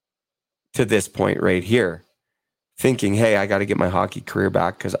to this point right here, thinking, hey, I got to get my hockey career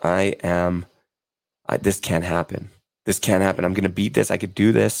back because this can't happen. This can't happen. I'm going to beat this. I could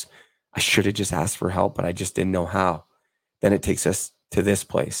do this. I should have just asked for help, but I just didn't know how. Then it takes us to this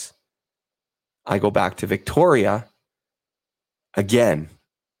place. I go back to Victoria again,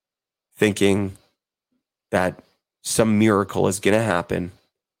 thinking that some miracle is going to happen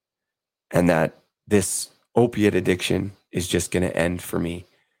and that this opiate addiction is just going to end for me.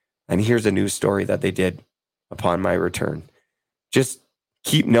 And here's a news story that they did upon my return. Just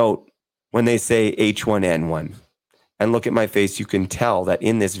keep note when they say H1N1 and look at my face, you can tell that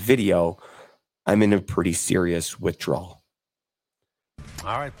in this video, I'm in a pretty serious withdrawal.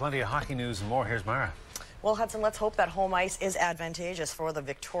 All right, plenty of hockey news and more. Here's Mara. Well, Hudson, let's hope that home ice is advantageous for the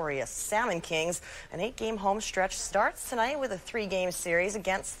Victoria Salmon Kings. An 8-game home stretch starts tonight with a 3-game series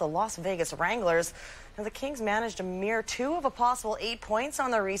against the Las Vegas Wranglers. Now, the Kings managed a mere 2 of a possible 8 points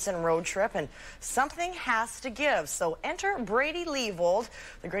on their recent road trip, and something has to give. So enter Brady Leavold.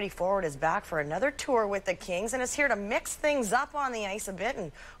 The gritty forward is back for another tour with the Kings and is here to mix things up on the ice a bit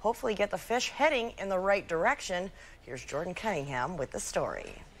and hopefully get the Fish heading in the right direction. Here's Jordan Cunningham with the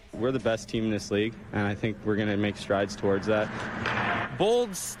story. We're the best team in this league, and I think we're going to make strides towards that.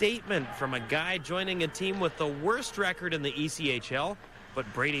 Bold statement from a guy joining a team with the worst record in the ECHL, but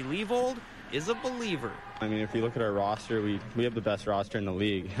Brady Leavold is a believer. I mean, if you look at our roster, we have the best roster in the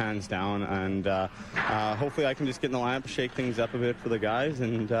league, hands down, and hopefully I can just get in the lineup, shake things up a bit for the guys,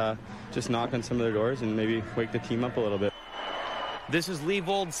 and just knock on some of their doors and maybe wake the team up a little bit. This is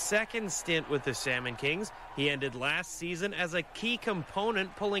Leavold's second stint with the Salmon Kings. He ended last season as a key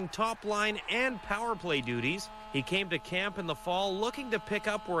component, pulling top line and power play duties. He came to camp in the fall looking to pick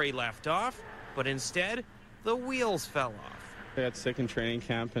up where he left off, but instead, the wheels fell off. I got sick in training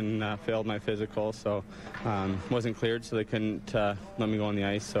camp and failed my physical, so wasn't cleared, so they couldn't let me go on the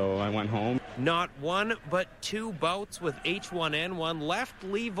ice, so I went home. Not one, but 2 bouts with H1N1 left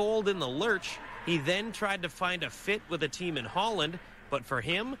Leavold in the lurch. He then tried to find a fit with a team in Holland, but for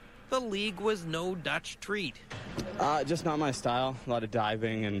him, the league was no Dutch treat. Just not my style. A lot of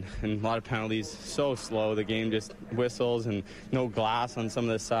diving and a lot of penalties. So slow. The game just whistles and no glass on some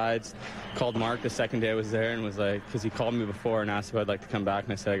of the sides. Called Mark the second day I was there and was like, because he called me before and asked if I'd like to come back,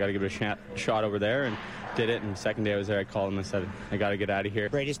 and I said I got to give it a shot over there, and did it. And the second day I was there, I called him and said I got to get out of here.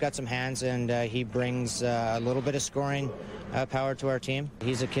 Brady's got some hands, and he brings a little bit of scoring power to our team.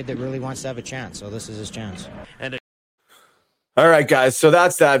 He's a kid that really wants to have a chance, so this is his chance. All right, guys. So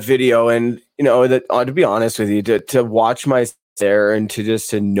that's that video. And, to be honest with you, to watch my there and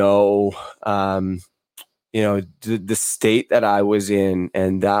to know, the state that I was in.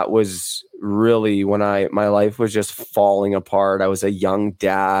 And that was really when my life was just falling apart. I was a young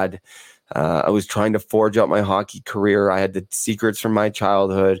dad. I was trying to forge out my hockey career. I had the secrets from my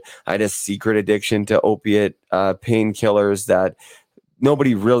childhood. I had a secret addiction to opiate painkillers that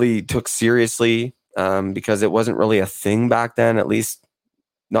nobody really took seriously. Because it wasn't really a thing back then, at least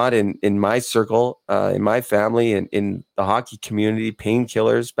not in my circle, in my family, and in the hockey community.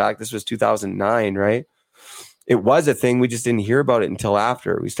 Painkillers this was 2009, right? It was a thing. We just didn't hear about it until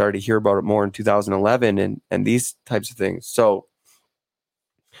after. We started to hear about it more in 2011 and these types of things. So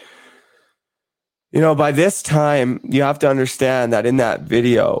By this time, you have to understand that in that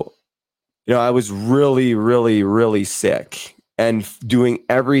video, I was really, really, really sick and doing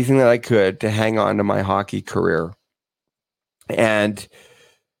everything that I could to hang on to my hockey career. And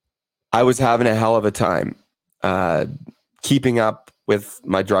I was having a hell of a time keeping up with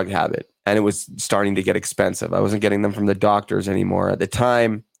my drug habit. And it was starting to get expensive. I wasn't getting them from the doctors anymore. At the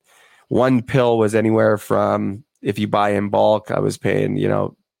time, one pill was anywhere from, if you buy in bulk, I was paying,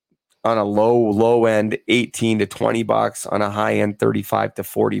 on a low end, $18 to $20, on a high end, $35 to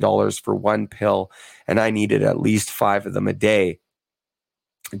 $40 for one pill. And I needed at least 5 of them a day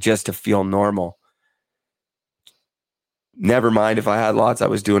just to feel normal. Never mind if I had lots, I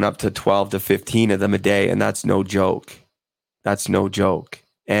was doing up to 12 to 15 of them a day. And that's no joke. That's no joke.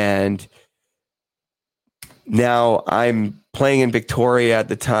 And now I'm playing in Victoria at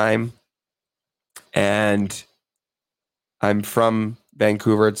the time. And I'm from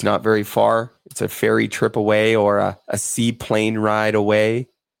Vancouver. It's not very far. It's a ferry trip away, or a seaplane ride away,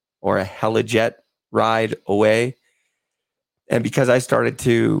 or a helijet ride away. And because I started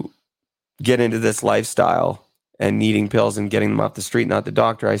to get into this lifestyle and needing pills and getting them off the street, not the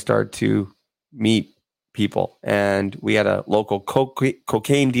doctor, I started to meet people. And we had a local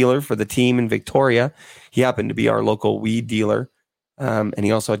cocaine dealer for the team in Victoria. He happened to be our local weed dealer. And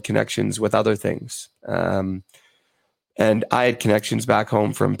he also had connections with other things. And I had connections back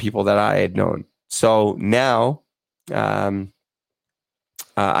home from people that I had known. So now I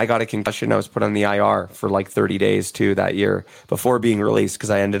got a concussion. I was put on the IR for like 30 days too that year before being released,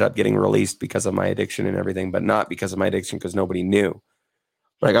 because I ended up getting released because of my addiction and everything, but not because of my addiction, because nobody knew.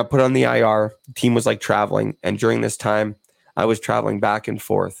 But I got put on the IR. The team was like traveling. And during this time, I was traveling back and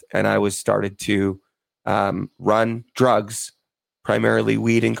forth, and I was started to run drugs, primarily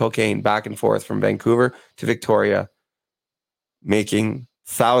weed and cocaine, back and forth from Vancouver to Victoria, making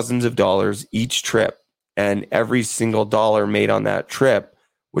thousands of dollars each trip. And every single dollar made on that trip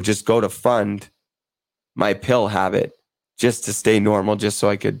would just go to fund my pill habit, just to stay normal, just so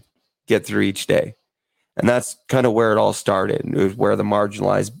I could get through each day. And that's kind of where it all started. It was where the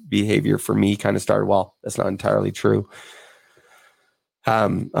marginalized behavior for me kind of started. Well, that's not entirely true.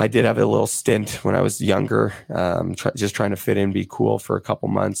 I did have a little stint when I was younger, just trying to fit in, be cool for a couple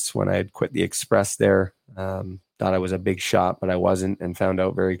months when I had quit the Express there. Thought I was a big shot, but I wasn't, and found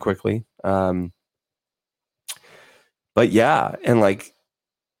out very quickly. But yeah, and like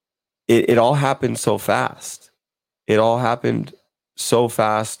it all happened so fast. It all happened so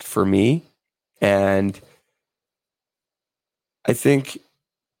fast for me. And I think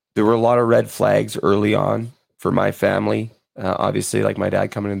there were a lot of red flags early on for my family. Obviously, like my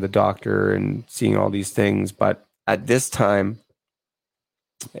dad coming to the doctor and seeing all these things. But at this time,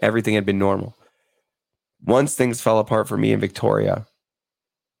 everything had been normal. Once things fell apart for me in Victoria,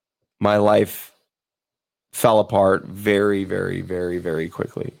 my life fell apart very, very, very, very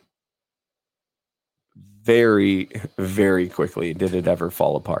quickly. Very, very quickly did it ever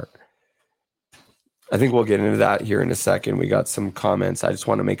fall apart. I think we'll get into that here in a second. We got some comments. I just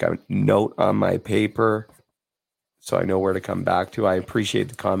want to make a note on my paper so I know where to come back to. I appreciate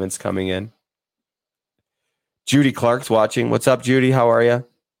the comments coming in. Judy Clark's watching. What's up, Judy? How are you? It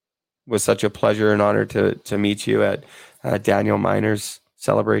was such a pleasure and honor to meet you at Daniel Miner's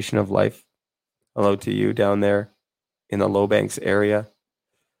celebration of life. Hello to you down there in the Lowbanks area.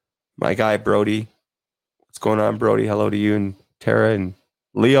 My guy, Brody. What's going on, Brody? Hello to you and Tara and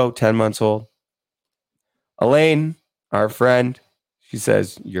Leo, 10 months old. Elaine, our friend, she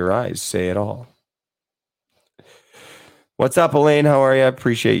says, your eyes say it all. What's up, Elaine? How are you? I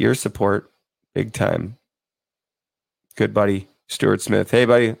appreciate your support. Big time. Good buddy, Stuart Smith. Hey,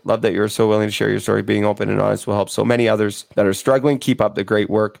 buddy. Love that you're so willing to share your story. Being open and honest will help so many others that are struggling. Keep up the great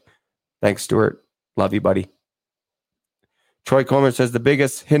work. Thanks, Stuart. Love you, buddy. Troy Comer says, the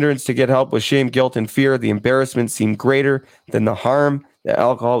biggest hindrance to get help was shame, guilt, and fear. The embarrassment seemed greater than the harm that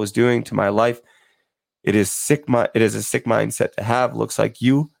alcohol was doing to my life. It is a sick mindset to have. Looks like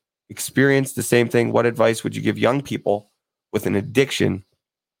you experienced the same thing. What advice would you give young people with an addiction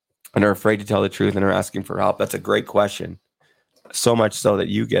and are afraid to tell the truth and are asking for help? That's a great question. So much so that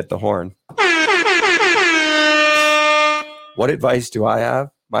you get the horn. What advice do I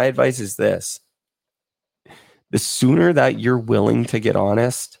have? My advice is this. The sooner that you're willing to get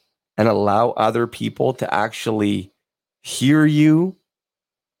honest and allow other people to actually hear you,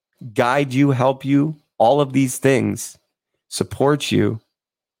 guide you, help you, all of these things, support you.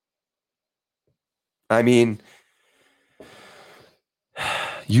 I mean,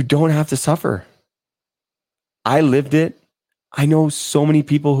 you don't have to suffer. I lived it. I know so many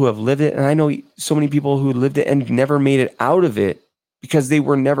people who have lived it, and I know so many people who lived it and never made it out of it because they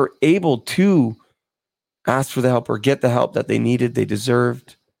were never able to ask for the help or get the help that they needed, they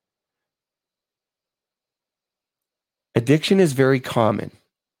deserved. Addiction is very common.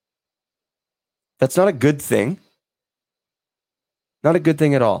 That's not a good thing. Not a good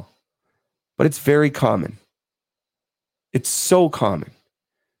thing at all. But it's very common. It's so common.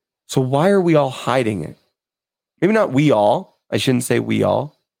 So why are we all hiding it? Maybe not we all. I shouldn't say we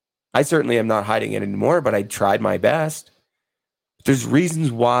all. I certainly am not hiding it anymore, but I tried my best. There's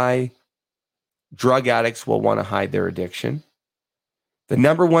reasons why drug addicts will want to hide their addiction. The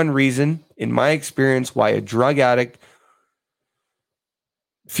number one reason, in my experience, why a drug addict,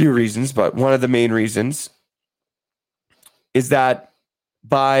 few reasons, but one of the main reasons is that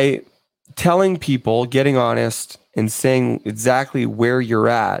by telling people, getting honest, and saying exactly where you're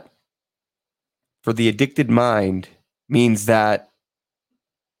at for the addicted mind means that,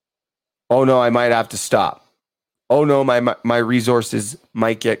 oh no, I might have to stop. Oh no, my resources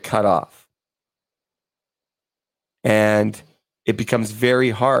might get cut off. And it becomes very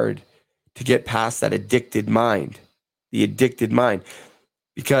hard to get past that addicted mind, the addicted mind,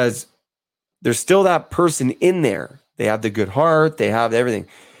 because there's still that person in there. They have the good heart. They have everything.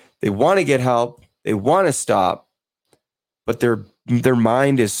 They want to get help. They want to stop, but their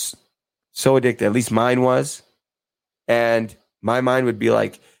mind is so addicted. At least mine was. And my mind would be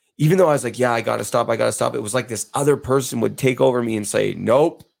like, even though I was like, yeah, I got to stop. It was like this other person would take over me and say,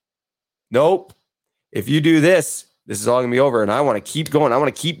 nope. If you do this, this is all going to be over. And I want to keep going. I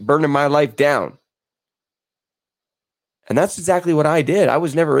want to keep burning my life down. And that's exactly what I did. I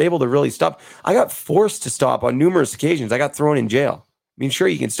was never able to really stop. I got forced to stop on numerous occasions. I got thrown in jail. I mean, sure,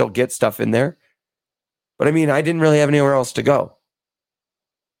 you can still get stuff in there. But I mean, I didn't really have anywhere else to go.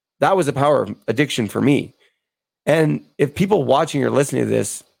 That was the power of addiction for me. And if people watching or listening to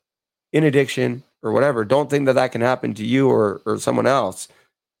this in addiction or whatever don't think that that can happen to you or someone else,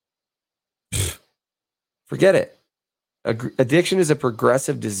 forget it. Addiction is a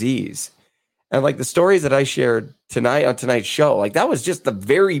progressive disease. And like the stories that I shared tonight on tonight's show, like that was just the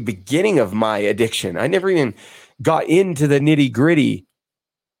very beginning of my addiction. I never even got into the nitty gritty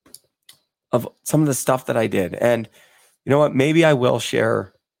of some of the stuff that I did. And you know what? Maybe I will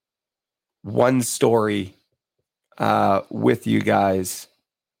share one story with you guys.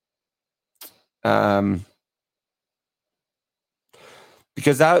 Because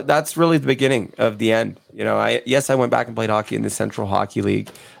that's really the beginning of the end. You know, I went back and played hockey in the Central Hockey League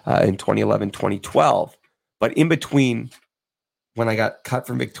in 2011, 2012. But in between, when I got cut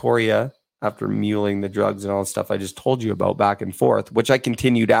from Victoria after muling the drugs and all the stuff I just told you about back and forth, which I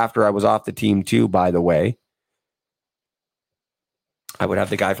continued after I was off the team too, by the way. I would have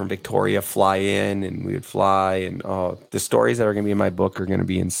the guy from Victoria fly in and we would fly. And the stories that are going to be in my book are going to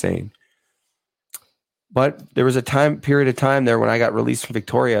be insane. But there was a period of time there when I got released from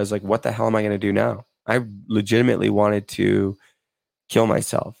Victoria. I was like, what the hell am I going to do now? I legitimately wanted to kill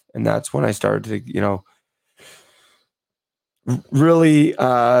myself. And that's when I started to, really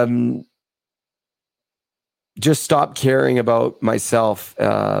just stop caring about myself.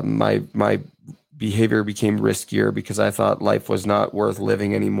 My behavior became riskier because I thought life was not worth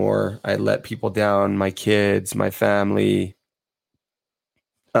living anymore. I let people down, my kids, my family.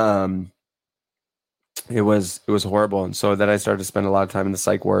 It was horrible. And so then I started to spend a lot of time in the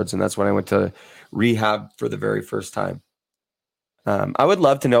psych wards, and that's when I went to rehab for the very first time. I would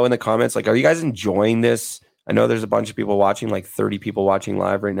love to know in the comments, like, are you guys enjoying this? I know there's a bunch of people watching, like 30 people watching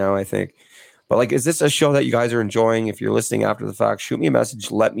live right now, I think. But like, is this a show that you guys are enjoying? If you're listening after the fact, shoot me a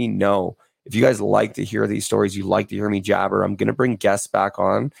message. Let me know. If you guys like to hear these stories, you like to hear me jabber, I'm going to bring guests back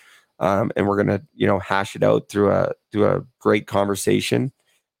on, and we're going to, hash it out through a great conversation.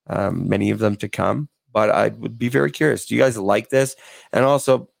 Many of them to come. But I would be very curious. Do you guys like this? And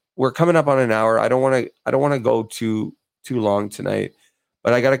also, we're coming up on an hour. I don't want to go too long tonight.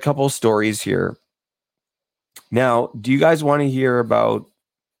 But I got a couple of stories here. Now, do you guys want to hear about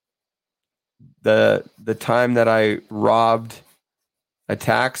the time that I robbed a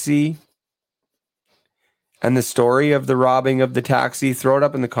taxi and the story of the robbing of the taxi? Throw it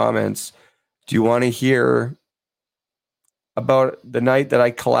up in the comments. Do you want to hear about the night that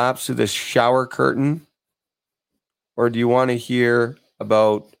I collapsed through the shower curtain? Or do you want to hear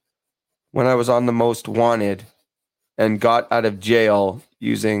about when I was on the most wanted and got out of jail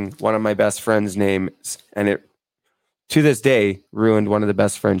using one of my best friend's names, and it, to this day, ruined one of the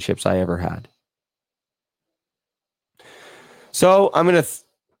best friendships I ever had? So I'm going to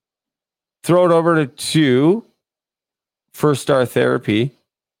throw it over to First Star Therapy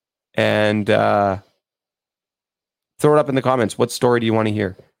and throw it up in the comments. What story do you want to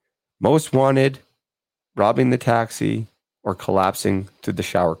hear? Most wanted, robbing the taxi, or collapsing through the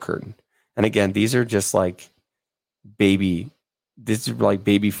shower curtain? And again, these are just like baby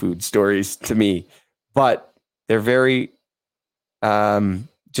food stories to me, but they're very,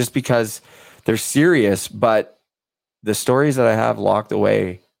 just because they're serious, but the stories that I have locked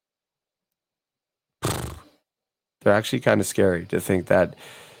away, they're actually kind of scary to think that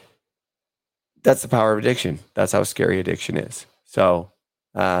that's the power of addiction. That's how scary addiction is. So,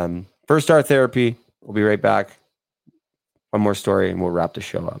 First Star Therapy. We'll be right back. One more story and we'll wrap the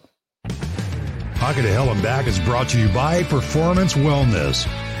show up. Hockey to Hell and Back is brought to you by Performance Wellness.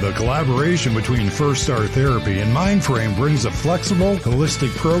 The collaboration between First Star Therapy and Mindframe brings a flexible,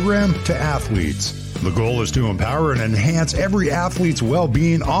 holistic program to athletes. The goal is to empower and enhance every athlete's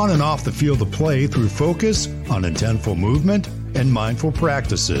well-being on and off the field of play through focus on intentful movement and mindful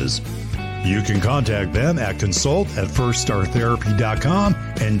practices. You can contact them at consult@firststartherapy.com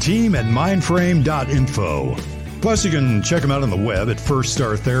and team@mindframe.info. Plus, you can check them out on the web at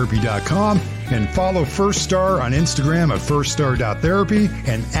firststartherapy.com and follow First Star on Instagram at firststar.therapy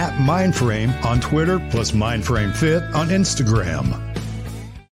and @Mindframe on Twitter, plus Mindframe Fit on Instagram.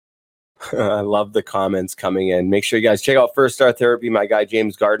 I love the comments coming in. Make sure you guys check out First Star Therapy. My guy,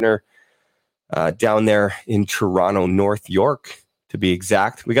 James Gardner, down there in Toronto, North York, to be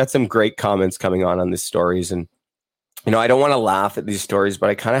exact. We got some great comments coming on these stories. And, you know, I don't want to laugh at these stories, but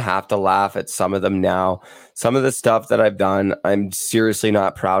I kind of have to laugh at some of them now. Some of the stuff that I've done, I'm seriously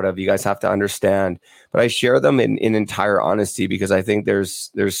not proud of. You guys have to understand. But I share them in entire honesty because I think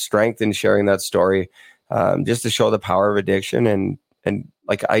there's strength in sharing that story, just to show the power of addiction. And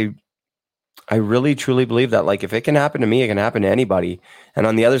like, I really, truly believe that, like, if it can happen to me, it can happen to anybody. And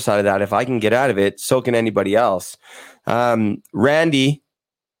on the other side of that, if I can get out of it, so can anybody else. Randy,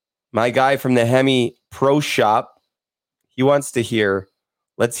 my guy from the Hemi Pro Shop, he wants to hear,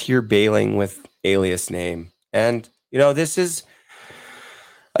 let's hear bailing with alias name. And, you know, this is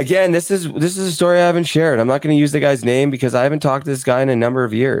a story I haven't shared. I'm not going to use the guy's name because I haven't talked to this guy in a number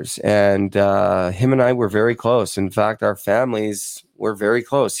of years. And him and I were very close. In fact, our families were very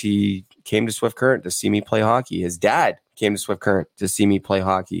close. He came to Swift Current to see me play hockey. His dad came to Swift Current to see me play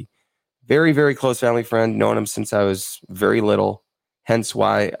hockey. Very, very close family friend. Known him since I was very little. Hence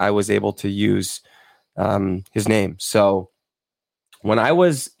why I was able to use his name. So when I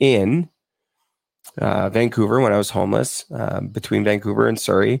was in Vancouver, when I was homeless, between Vancouver and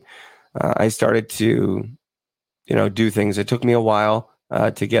Surrey, I started to, you know, do things. It took me a while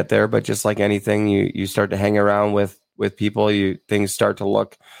to get there, but just like anything, you start to hang around with people, things start to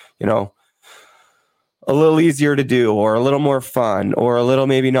look, you know, a little easier to do, or a little more fun, or a little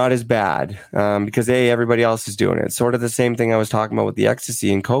maybe not as bad, because everybody else is doing it. Sort of the same thing I was talking about with the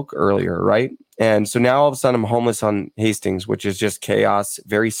ecstasy and coke earlier, right? And so now all of a sudden I'm homeless on Hastings, which is just chaos,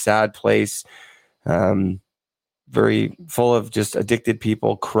 very sad place, very full of just addicted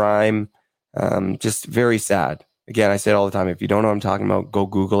people, crime, just very sad. Again, I say it all the time. If you don't know what I'm talking about, go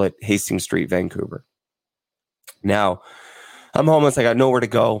Google it, Hastings Street, Vancouver. Now, I'm homeless. I got nowhere to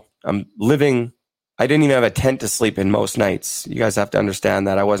go. I'm living. I didn't even have a tent to sleep in most nights. You guys have to understand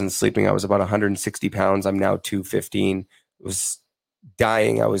that I wasn't sleeping. I was about 160 pounds. I'm now 215. I was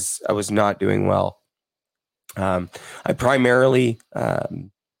dying. I was not doing well. I primarily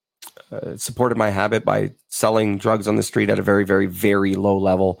supported my habit by selling drugs on the street at a very, very, very low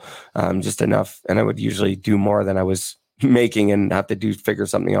level, just enough. And I would usually do more than I was making and have to figure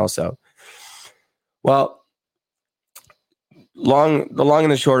something else out. Well, the long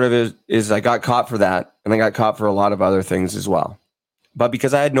and the short of it is I got caught for that, and I got caught for a lot of other things as well. But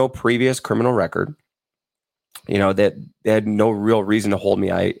because I had no previous criminal record, you know, that they had no real reason to hold me.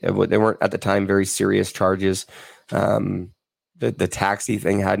 They weren't at the time very serious charges. The taxi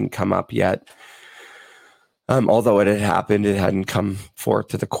thing hadn't come up yet. Although it had happened, it hadn't come forth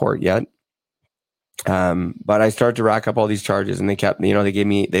to the court yet. But I started to rack up all these charges, and they let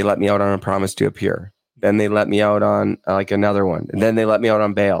me out on a promise to appear. Then they let me out on like another one. And then they let me out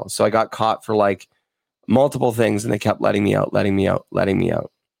on bail. So I got caught for like multiple things, and they kept letting me out.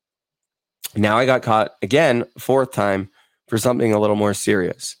 Now I got caught again, fourth time, for something a little more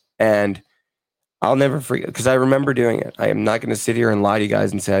serious. And I'll never forget, because I remember doing it. I am not going to sit here and lie to you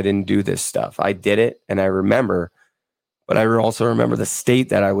guys and say I didn't do this stuff. I did it, and I remember, but I also remember the state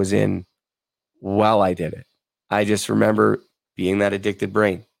that I was in while I did it. I just remember being that addicted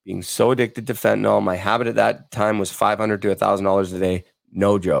brain. Being so addicted to fentanyl. My habit at that time was $500 to $1,000 a day.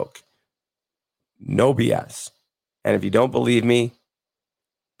 No joke. No BS. And if you don't believe me,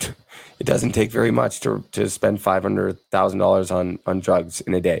 it doesn't take very much to spend $500, $1,000 on drugs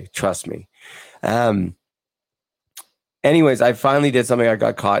in a day. Trust me. Anyways, I finally did something. I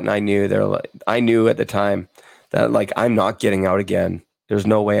got caught, and I knew at the time that, like, I'm not getting out again There's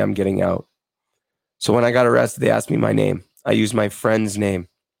no way I'm getting out. So when I got arrested, they asked me my name. I used my friend's name.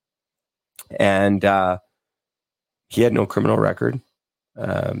 And he had no criminal record.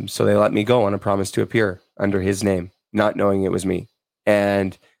 So they let me go on a promise to appear under his name, not knowing it was me.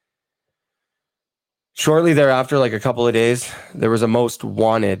 And shortly thereafter, like a couple of days, there was a most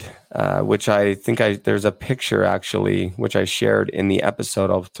wanted, which I think there's a picture actually, which I shared in the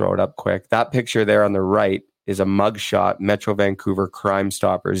episode. I'll throw it up quick. That picture there on the right is a mugshot, Metro Vancouver Crime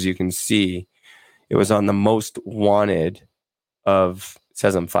Stoppers. You can see it was on the most wanted of, it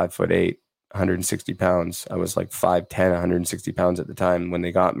says I'm 5'8", 160 pounds. I was like 5'10", 160 pounds at the time when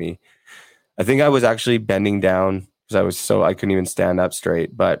they got me. I think I was actually bending down because I couldn't even stand up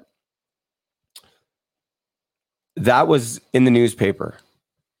straight, but that was in the newspaper.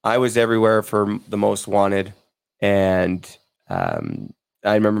 I was everywhere for the most wanted. And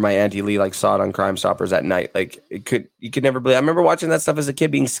I remember my Auntie Lee like saw it on Crime Stoppers at night. Like you could never believe. I remember watching that stuff as a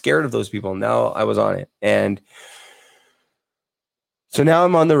kid, being scared of those people. Now I was on it. And so now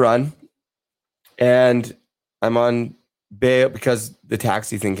I'm on the run and I'm on bail because the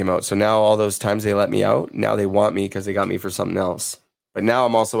taxi thing came out. So now all those times they let me out, now they want me because they got me for something else. But now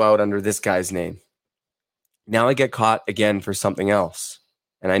I'm also out under this guy's name. Now I get caught again for something else.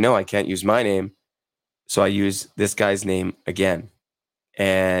 And I know I can't use my name. So I use this guy's name again.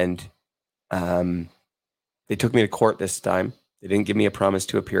 And they took me to court this time. They didn't give me a promise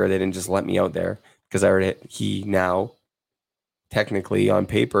to appear. They didn't just let me out there because he now technically on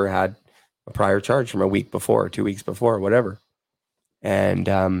paper had a prior charge from a week before, 2 weeks before, whatever. And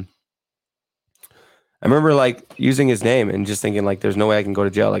I remember like using his name and just thinking like, there's no way I can go to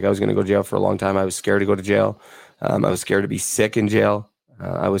jail. Like I was going to go to jail for a long time. I was scared to go to jail. I was scared to be sick in jail.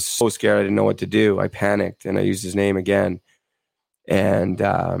 I was so scared. I didn't know what to do. I panicked and I used his name again. And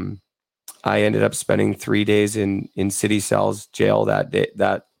I ended up spending 3 days in city cells jail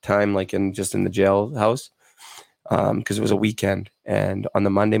that time, like in the jailhouse, because it was a weekend. And on the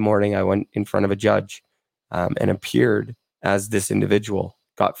Monday morning, I went in front of a judge and appeared as this individual,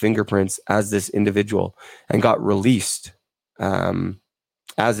 got fingerprints as this individual, and got released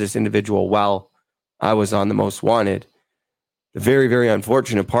as this individual while I was on the most wanted. The very, very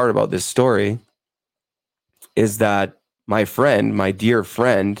unfortunate part about this story is that my friend, my dear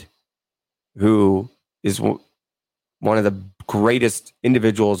friend, who is one of the greatest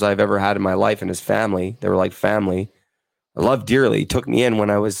individuals I've ever had in my life, and his family, they were like family. I loved dearly. He took me in when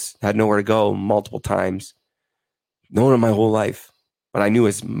I had nowhere to go multiple times. Known him my whole life. But I knew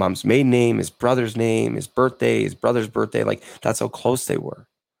his mom's maiden name, his brother's name, his birthday, his brother's birthday. Like, that's how close they were.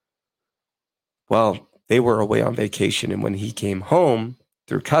 Well, they were away on vacation. And when he came home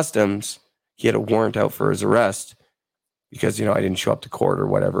through customs, he had a warrant out for his arrest because, I didn't show up to court or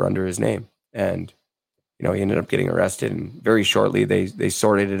whatever under his name. And, he ended up getting arrested. And very shortly, they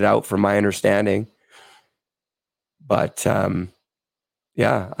sorted it out from my understanding. But, I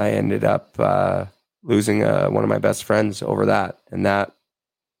ended up losing one of my best friends over that. And that,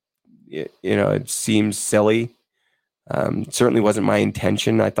 it seems silly. It certainly wasn't my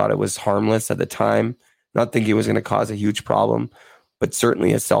intention. I thought it was harmless at the time, not thinking it was going to cause a huge problem, but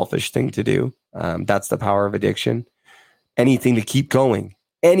certainly a selfish thing to do. That's the power of addiction. Anything to keep going,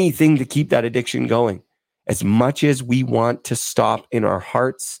 anything to keep that addiction going. As much as we want to stop in our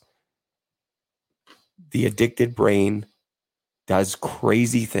hearts, the addicted brain does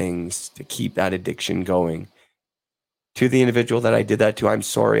crazy things to keep that addiction going. To the individual that I did that to, I'm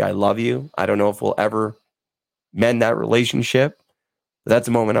sorry. I love you. I don't know if we'll ever mend that relationship. But that's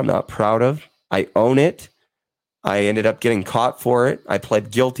a moment I'm not proud of. I own it. I ended up getting caught for it. I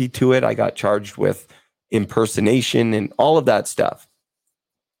pled guilty to it. I got charged with impersonation and all of that stuff.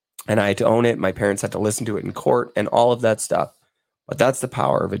 And I had to own it. My parents had to listen to it in court and all of that stuff. But that's the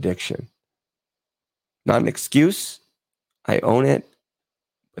power of addiction. Not an excuse. I own it.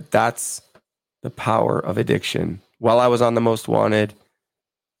 But that's the power of addiction. While I was on the most wanted,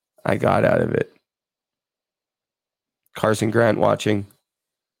 I got out of it. Carson Grant watching.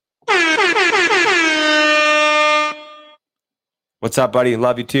 What's up, buddy?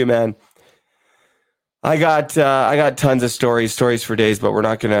 Love you too, man. I got tons of stories for days, but we're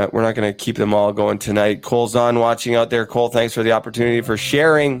not gonna keep them all going tonight. Cole's on watching out there. Cole, thanks for the opportunity for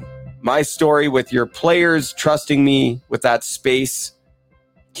sharing my story with your players, trusting me with that space.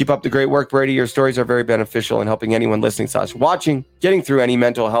 Keep up the great work, Brady. Your stories are very beneficial in helping anyone listening / watching, getting through any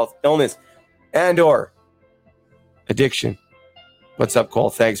mental health illness and or addiction. What's up, Cole?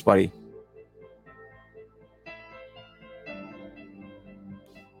 Thanks, buddy.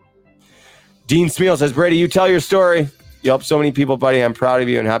 Dean Smeal says, Brady, you tell your story. You help so many people, buddy. I'm proud of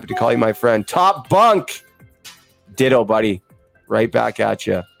you and happy to call you my friend. Top bunk. Ditto, buddy. right back at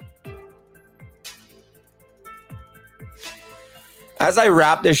you. As I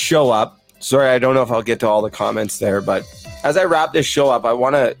wrap this show up, sorry, I don't know if I'll get to all the comments there, but as I wrap this show up, I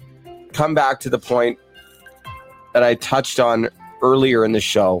want to come back to the point that I touched on earlier in the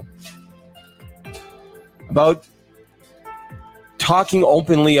show about talking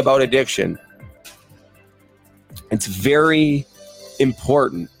openly about addiction. It's very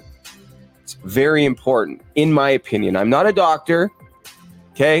important. It's very important, in my opinion. I'm not a doctor,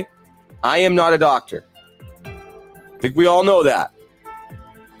 okay? I am not a doctor. I think we all know that.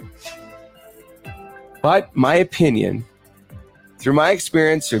 But my opinion, through my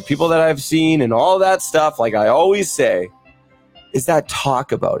experience, through people that I've seen and all that stuff, like I always say, is that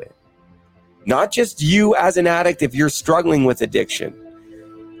talk about it. Not just you as an addict if you're struggling with addiction.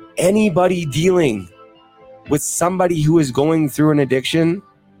 Anybody dealing with somebody who is going through an addiction,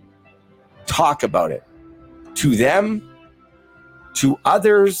 talk about it. To them, to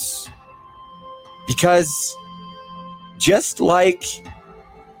others, because just like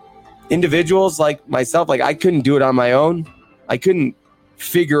individuals like myself, like I couldn't do it on my own. I couldn't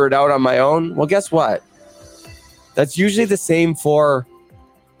figure it out on my own. Well, guess what? That's usually the same for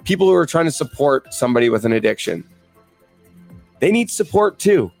people who are trying to support somebody with an addiction. They need support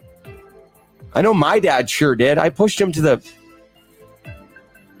too. I know my dad sure did. I pushed him to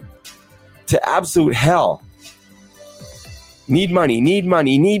absolute hell. Need money,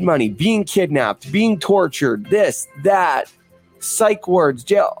 being kidnapped, being tortured, this, that, psych wards,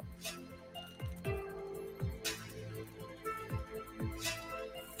 jail.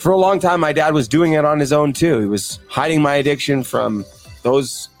 For a long time, my dad was doing it on his own too. He was hiding my addiction from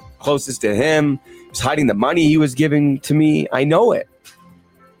those closest to him. He was hiding the money he was giving to me. I know it.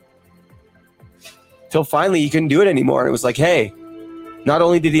 Till finally he couldn't do it anymore. And it was like, hey, not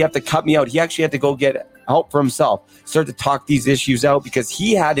only did he have to cut me out, he actually had to go get help for himself. Start to talk these issues out because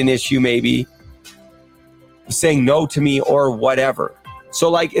he had an issue maybe saying no to me or whatever.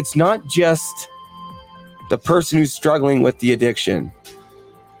 So like, it's not just the person who's struggling with the addiction.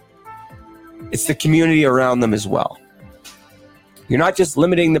 It's the community around them as well. You're not just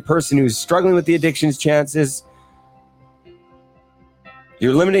limiting the person who's struggling with the addiction's chances.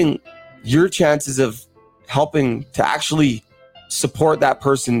 You're limiting your chances of helping to actually support that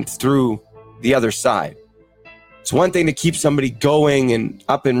person through the other side. It's one thing to keep somebody going and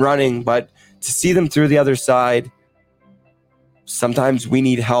up and running, but to see them through the other side, sometimes we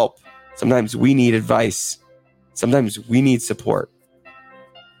need help. Sometimes we need advice. Sometimes we need support.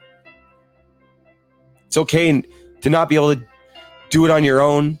 It's okay to not be able to do it on your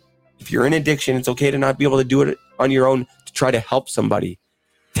own. If you're in addiction, it's okay to not be able to do it on your own to try to help somebody.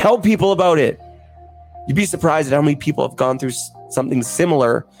 Tell people about it. You'd be surprised at how many people have gone through something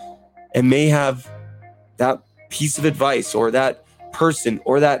similar and may have that piece of advice or that person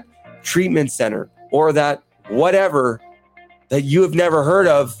or that treatment center or that whatever that you have never heard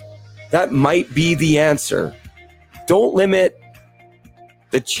of that might be the answer. Don't limit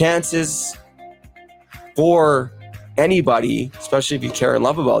the chances for anybody, especially if you care and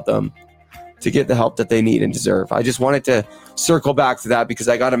love about them, to get the help that they need and deserve. I just wanted to circle back to that because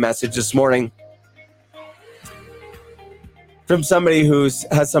I got a message this morning from somebody who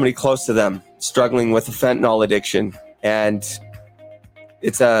has somebody close to them struggling with a fentanyl addiction, and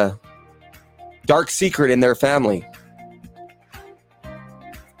it's a dark secret in their family.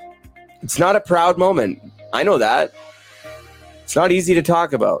 It's not a proud moment. I know that. It's not easy to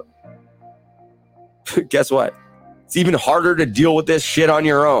talk about. Guess what? It's even harder to deal with this shit on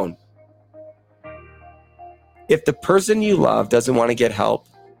your own. If the person you love doesn't want to get help,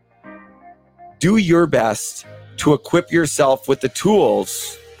 do your best to equip yourself with the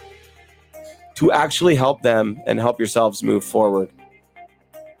tools to actually help them and help yourselves move forward.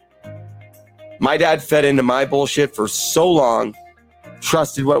 My dad fed into my bullshit for so long,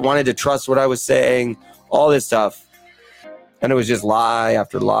 wanted to trust what I was saying, all this stuff. And it was just lie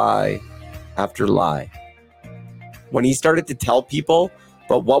after lie after lie. When he started to tell people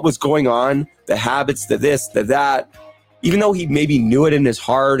about what was going on, the habits, the this, the that, even though he maybe knew it in his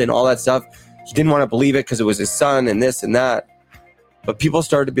heart and all that stuff, he didn't want to believe it because it was his son and this and that. But people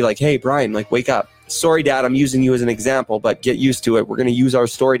started to be like, hey, Brian, like, wake up. Sorry, Dad, I'm using you as an example, but get used to it. We're going to use our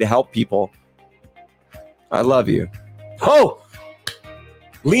story to help people. I love you. Oh,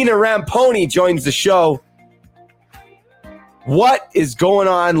 Lena Ramponi joins the show. What is going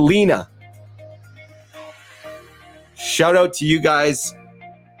on, Lena? Shout out to you guys.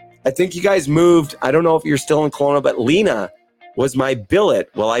 I think you guys moved. I don't know if you're still in Kelowna, but Lena was my billet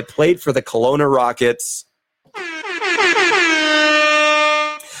while I played for the Kelowna Rockets.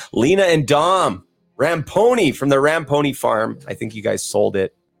 Lena and Dom Ramponi from the Ramponi farm. I think you guys sold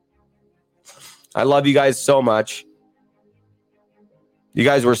it. I love you guys so much. You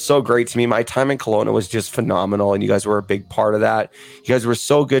guys were so great to me. My time in Kelowna was just phenomenal, and you guys were a big part of that. You guys were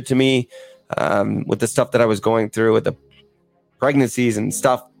so good to me with the stuff that I was going through with the pregnancies and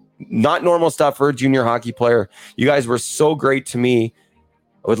stuff. Not normal stuff for a junior hockey player. You guys were so great to me.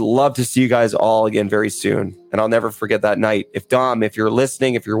 I would love to see you guys all again very soon. And I'll never forget that night. If Dom, if you're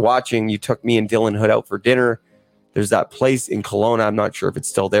listening, if you're watching, you took me and Dylan Hood out for dinner. There's that place in Kelowna. I'm not sure if it's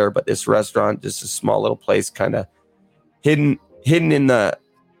still there, but this restaurant, just a small little place, kind of hidden in the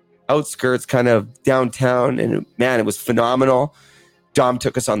outskirts, kind of downtown. And man, it was phenomenal. Dom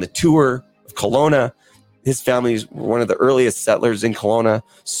took us on the tour of Kelowna. His family is one of the earliest settlers in Kelowna.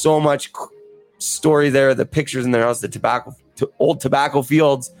 So much story there. The pictures in their house, the old tobacco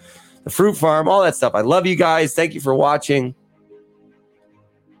fields, the fruit farm, all that stuff. I love you guys. Thank you for watching.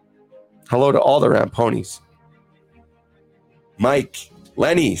 Hello to all the Ramponis. Mike,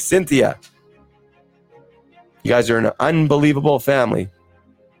 Lenny, Cynthia. You guys are an unbelievable family.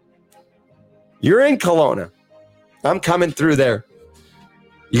 You're in Kelowna. I'm coming through there.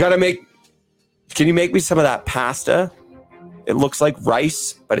 Can you make me some of that pasta? It looks like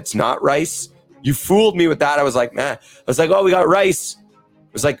rice, but it's not rice. You fooled me with that. I was like, man. I was like, oh, we got rice.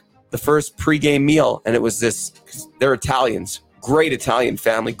 It was like the first pregame meal, and it was this. They're Italians. Great Italian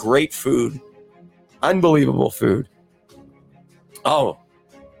family. Great food. Unbelievable food. Oh,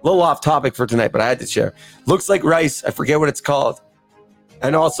 a little off topic for tonight, but I had to share. Looks like rice. I forget what it's called.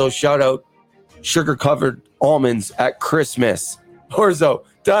 And also, shout out sugar-covered almonds at Christmas. Orzo,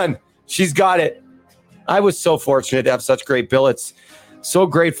 done. She's got it. I was so fortunate to have such great billets. So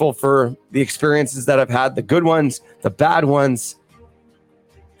grateful for the experiences that I've had, the good ones, the bad ones.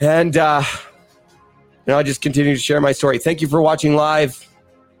 And I just continue to share my story. Thank you for watching live.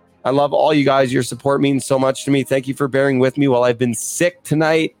 I love all you guys. Your support means so much to me. Thank you for bearing with me while I've been sick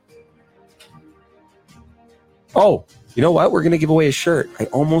tonight. Oh, you know what? We're going to give away a shirt. I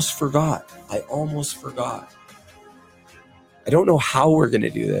almost forgot. I don't know how we're going to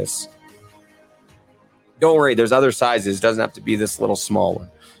do this. Don't worry. There's other sizes. It doesn't have to be this little small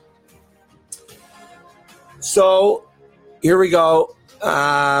one. So here we go.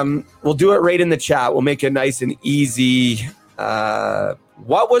 We'll do it right in the chat. We'll make it nice and easy.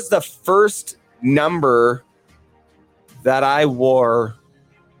 What was the first number that I wore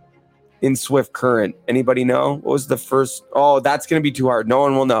in Swift Current? Anybody know? What was the first? Oh, that's going to be too hard. No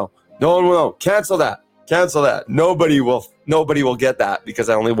one will know. Cancel that. Nobody will get that because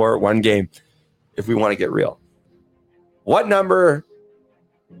I only wore it one game. If we want to get real. What number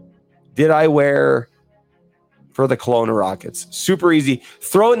did I wear for the Kelowna Rockets? Super easy.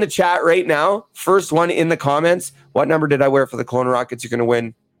 Throw in the chat right now. First one in the comments. What number did I wear for the Kelowna Rockets? You're going to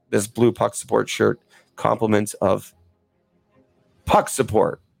win this blue Puck Support shirt. Compliments of Puck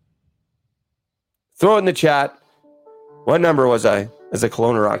Support. Throw it in the chat. What number was I as a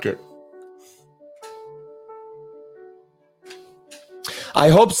Kelowna Rocket? I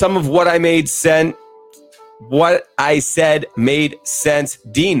hope some of what I said made sense.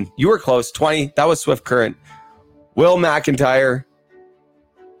 Dean, you were close. 20. That was Swift Current. Will McIntyre.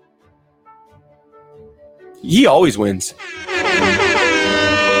 He always wins.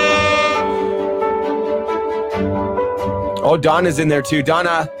 Oh, Donna's in there too.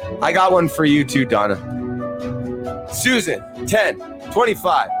 Donna, I got one for you too, Donna. Susan, 10,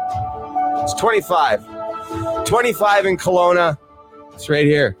 25. It's 25. 25 in Kelowna. It's right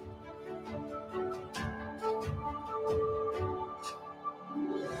here.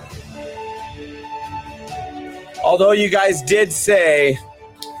 Although you guys did say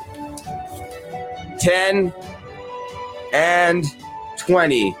 10 and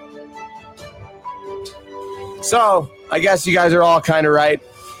 20. So, I guess you guys are all kind of right.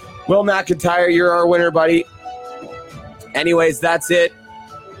 Will McIntyre, you're our winner, buddy. Anyways, that's it.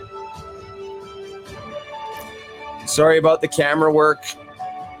 Sorry about the camera work.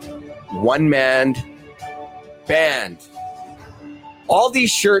 One-man band. All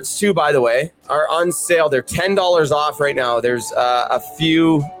these shirts, too, by the way, are on sale. They're $10 off right now. There's a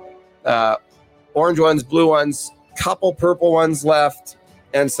few orange ones, blue ones, couple purple ones left,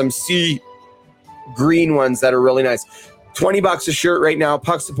 and some sea green ones that are really nice. $20 a shirt right now,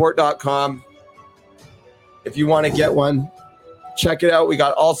 pucksupport.com. If you want to get one, check it out. We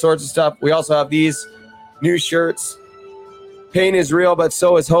got all sorts of stuff. We also have these new shirts. Pain is real, but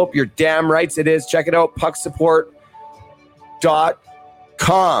so is hope. You're damn right it is. Check it out,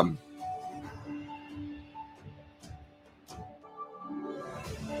 pucksupport.com.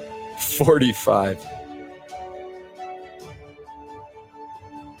 $45.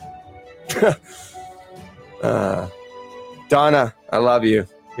 Donna, I love you.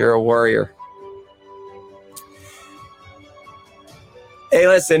 You're a warrior. Hey,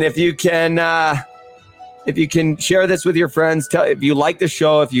 listen, if you can share this with your friends, if you like the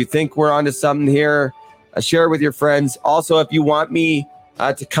show, if you think we're onto something here, share it with your friends. Also, if you want me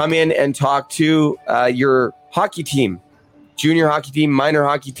to come in and talk to your hockey team, junior hockey team, minor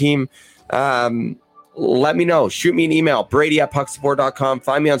hockey team, let me know. Shoot me an email, brady@pucksupport.com.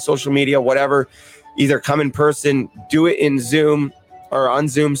 Find me on social media, whatever. Either come in person, do it in Zoom or on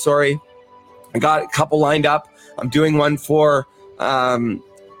Zoom, sorry. I got a couple lined up. I'm doing one for the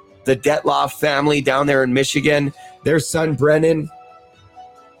Detloff family down there in Michigan. Their son, Brennan,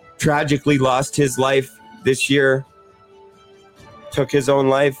 tragically lost his life this year, took his own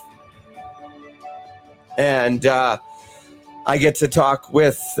life. And I get to talk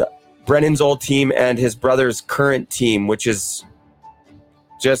with Brennan's old team and his brother's current team, which is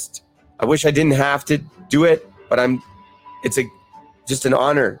just, I wish I didn't have to do it, but it's just an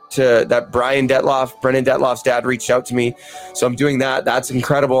honor that Brennan Detloff's dad reached out to me. So I'm doing that. That's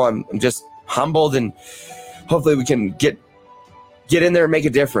incredible. I'm just humbled, and hopefully we can get in there and make a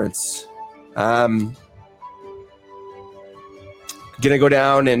difference. Gonna go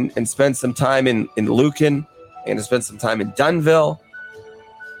down and spend some time in Lucan, and to spend some time in Dunnville.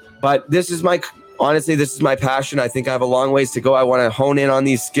 But this is my passion. I think I have a long ways to go. I want to hone in on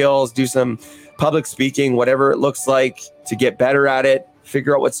these skills, do some public speaking, whatever it looks like, to get better at it,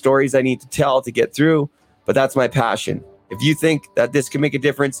 figure out what stories I need to tell to get through. But that's my passion. If you think that this can make a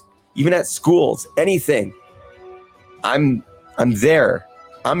difference, even at schools, anything, I'm there.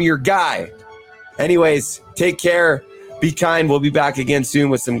 I'm your guy. Anyways, take care. Be kind. We'll be back again soon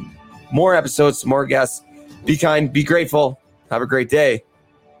with some more episodes, some more guests. Be kind. Be grateful. Have a great day,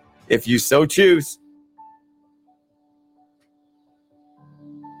 if you so choose.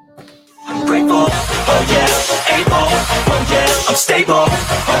 I'm grateful, oh yeah, able, oh yeah, I'm stable,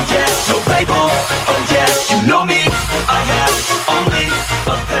 oh yeah, no label, oh yeah, you know me, I have only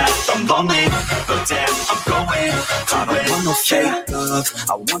a path, I'm lonely, but damn, I'm going to I don't want no fake love,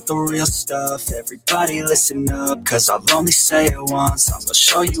 I want the real stuff, everybody listen up, cause I'll only say it once, I'm gonna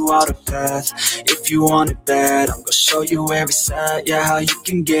show you all the path, if you want it bad, I'm gonna show you every side, yeah, how you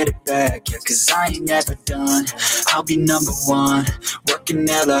can get it back, yeah, cause I ain't never done, I'll be number one, working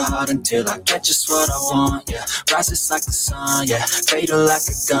hella hard until I get just what I want, yeah. Rises like the sun, yeah. Fatal like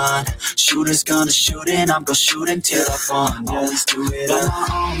a gun. Shooters gonna shoot and I'm gonna shoot until I fall. Yeah. Always do it on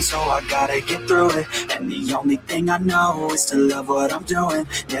my own, so I gotta get through it. And the only thing I know is to love what I'm doing.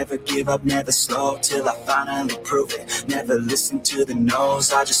 Never give up, never slow till I finally prove it. Never listen to the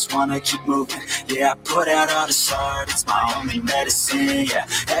no's, I just wanna keep moving. Yeah, I put out all this art, it's my only medicine. Yeah,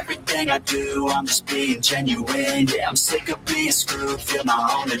 everything I do, I'm just being genuine. Yeah, I'm sick of being screwed, feel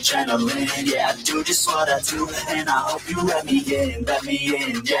my own adrenaline. Yeah, I do just what I do, and I hope you let me in,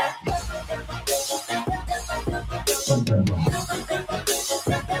 yeah.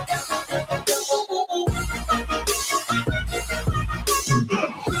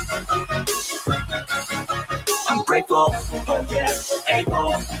 I'm grateful, oh yeah,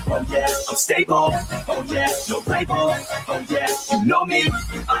 able, oh yeah, I'm stable, oh yeah, no label, oh yeah, you know me,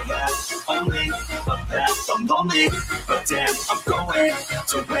 I have only a path, I'm lonely, but damn, I'm going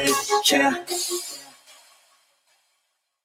to win, yeah.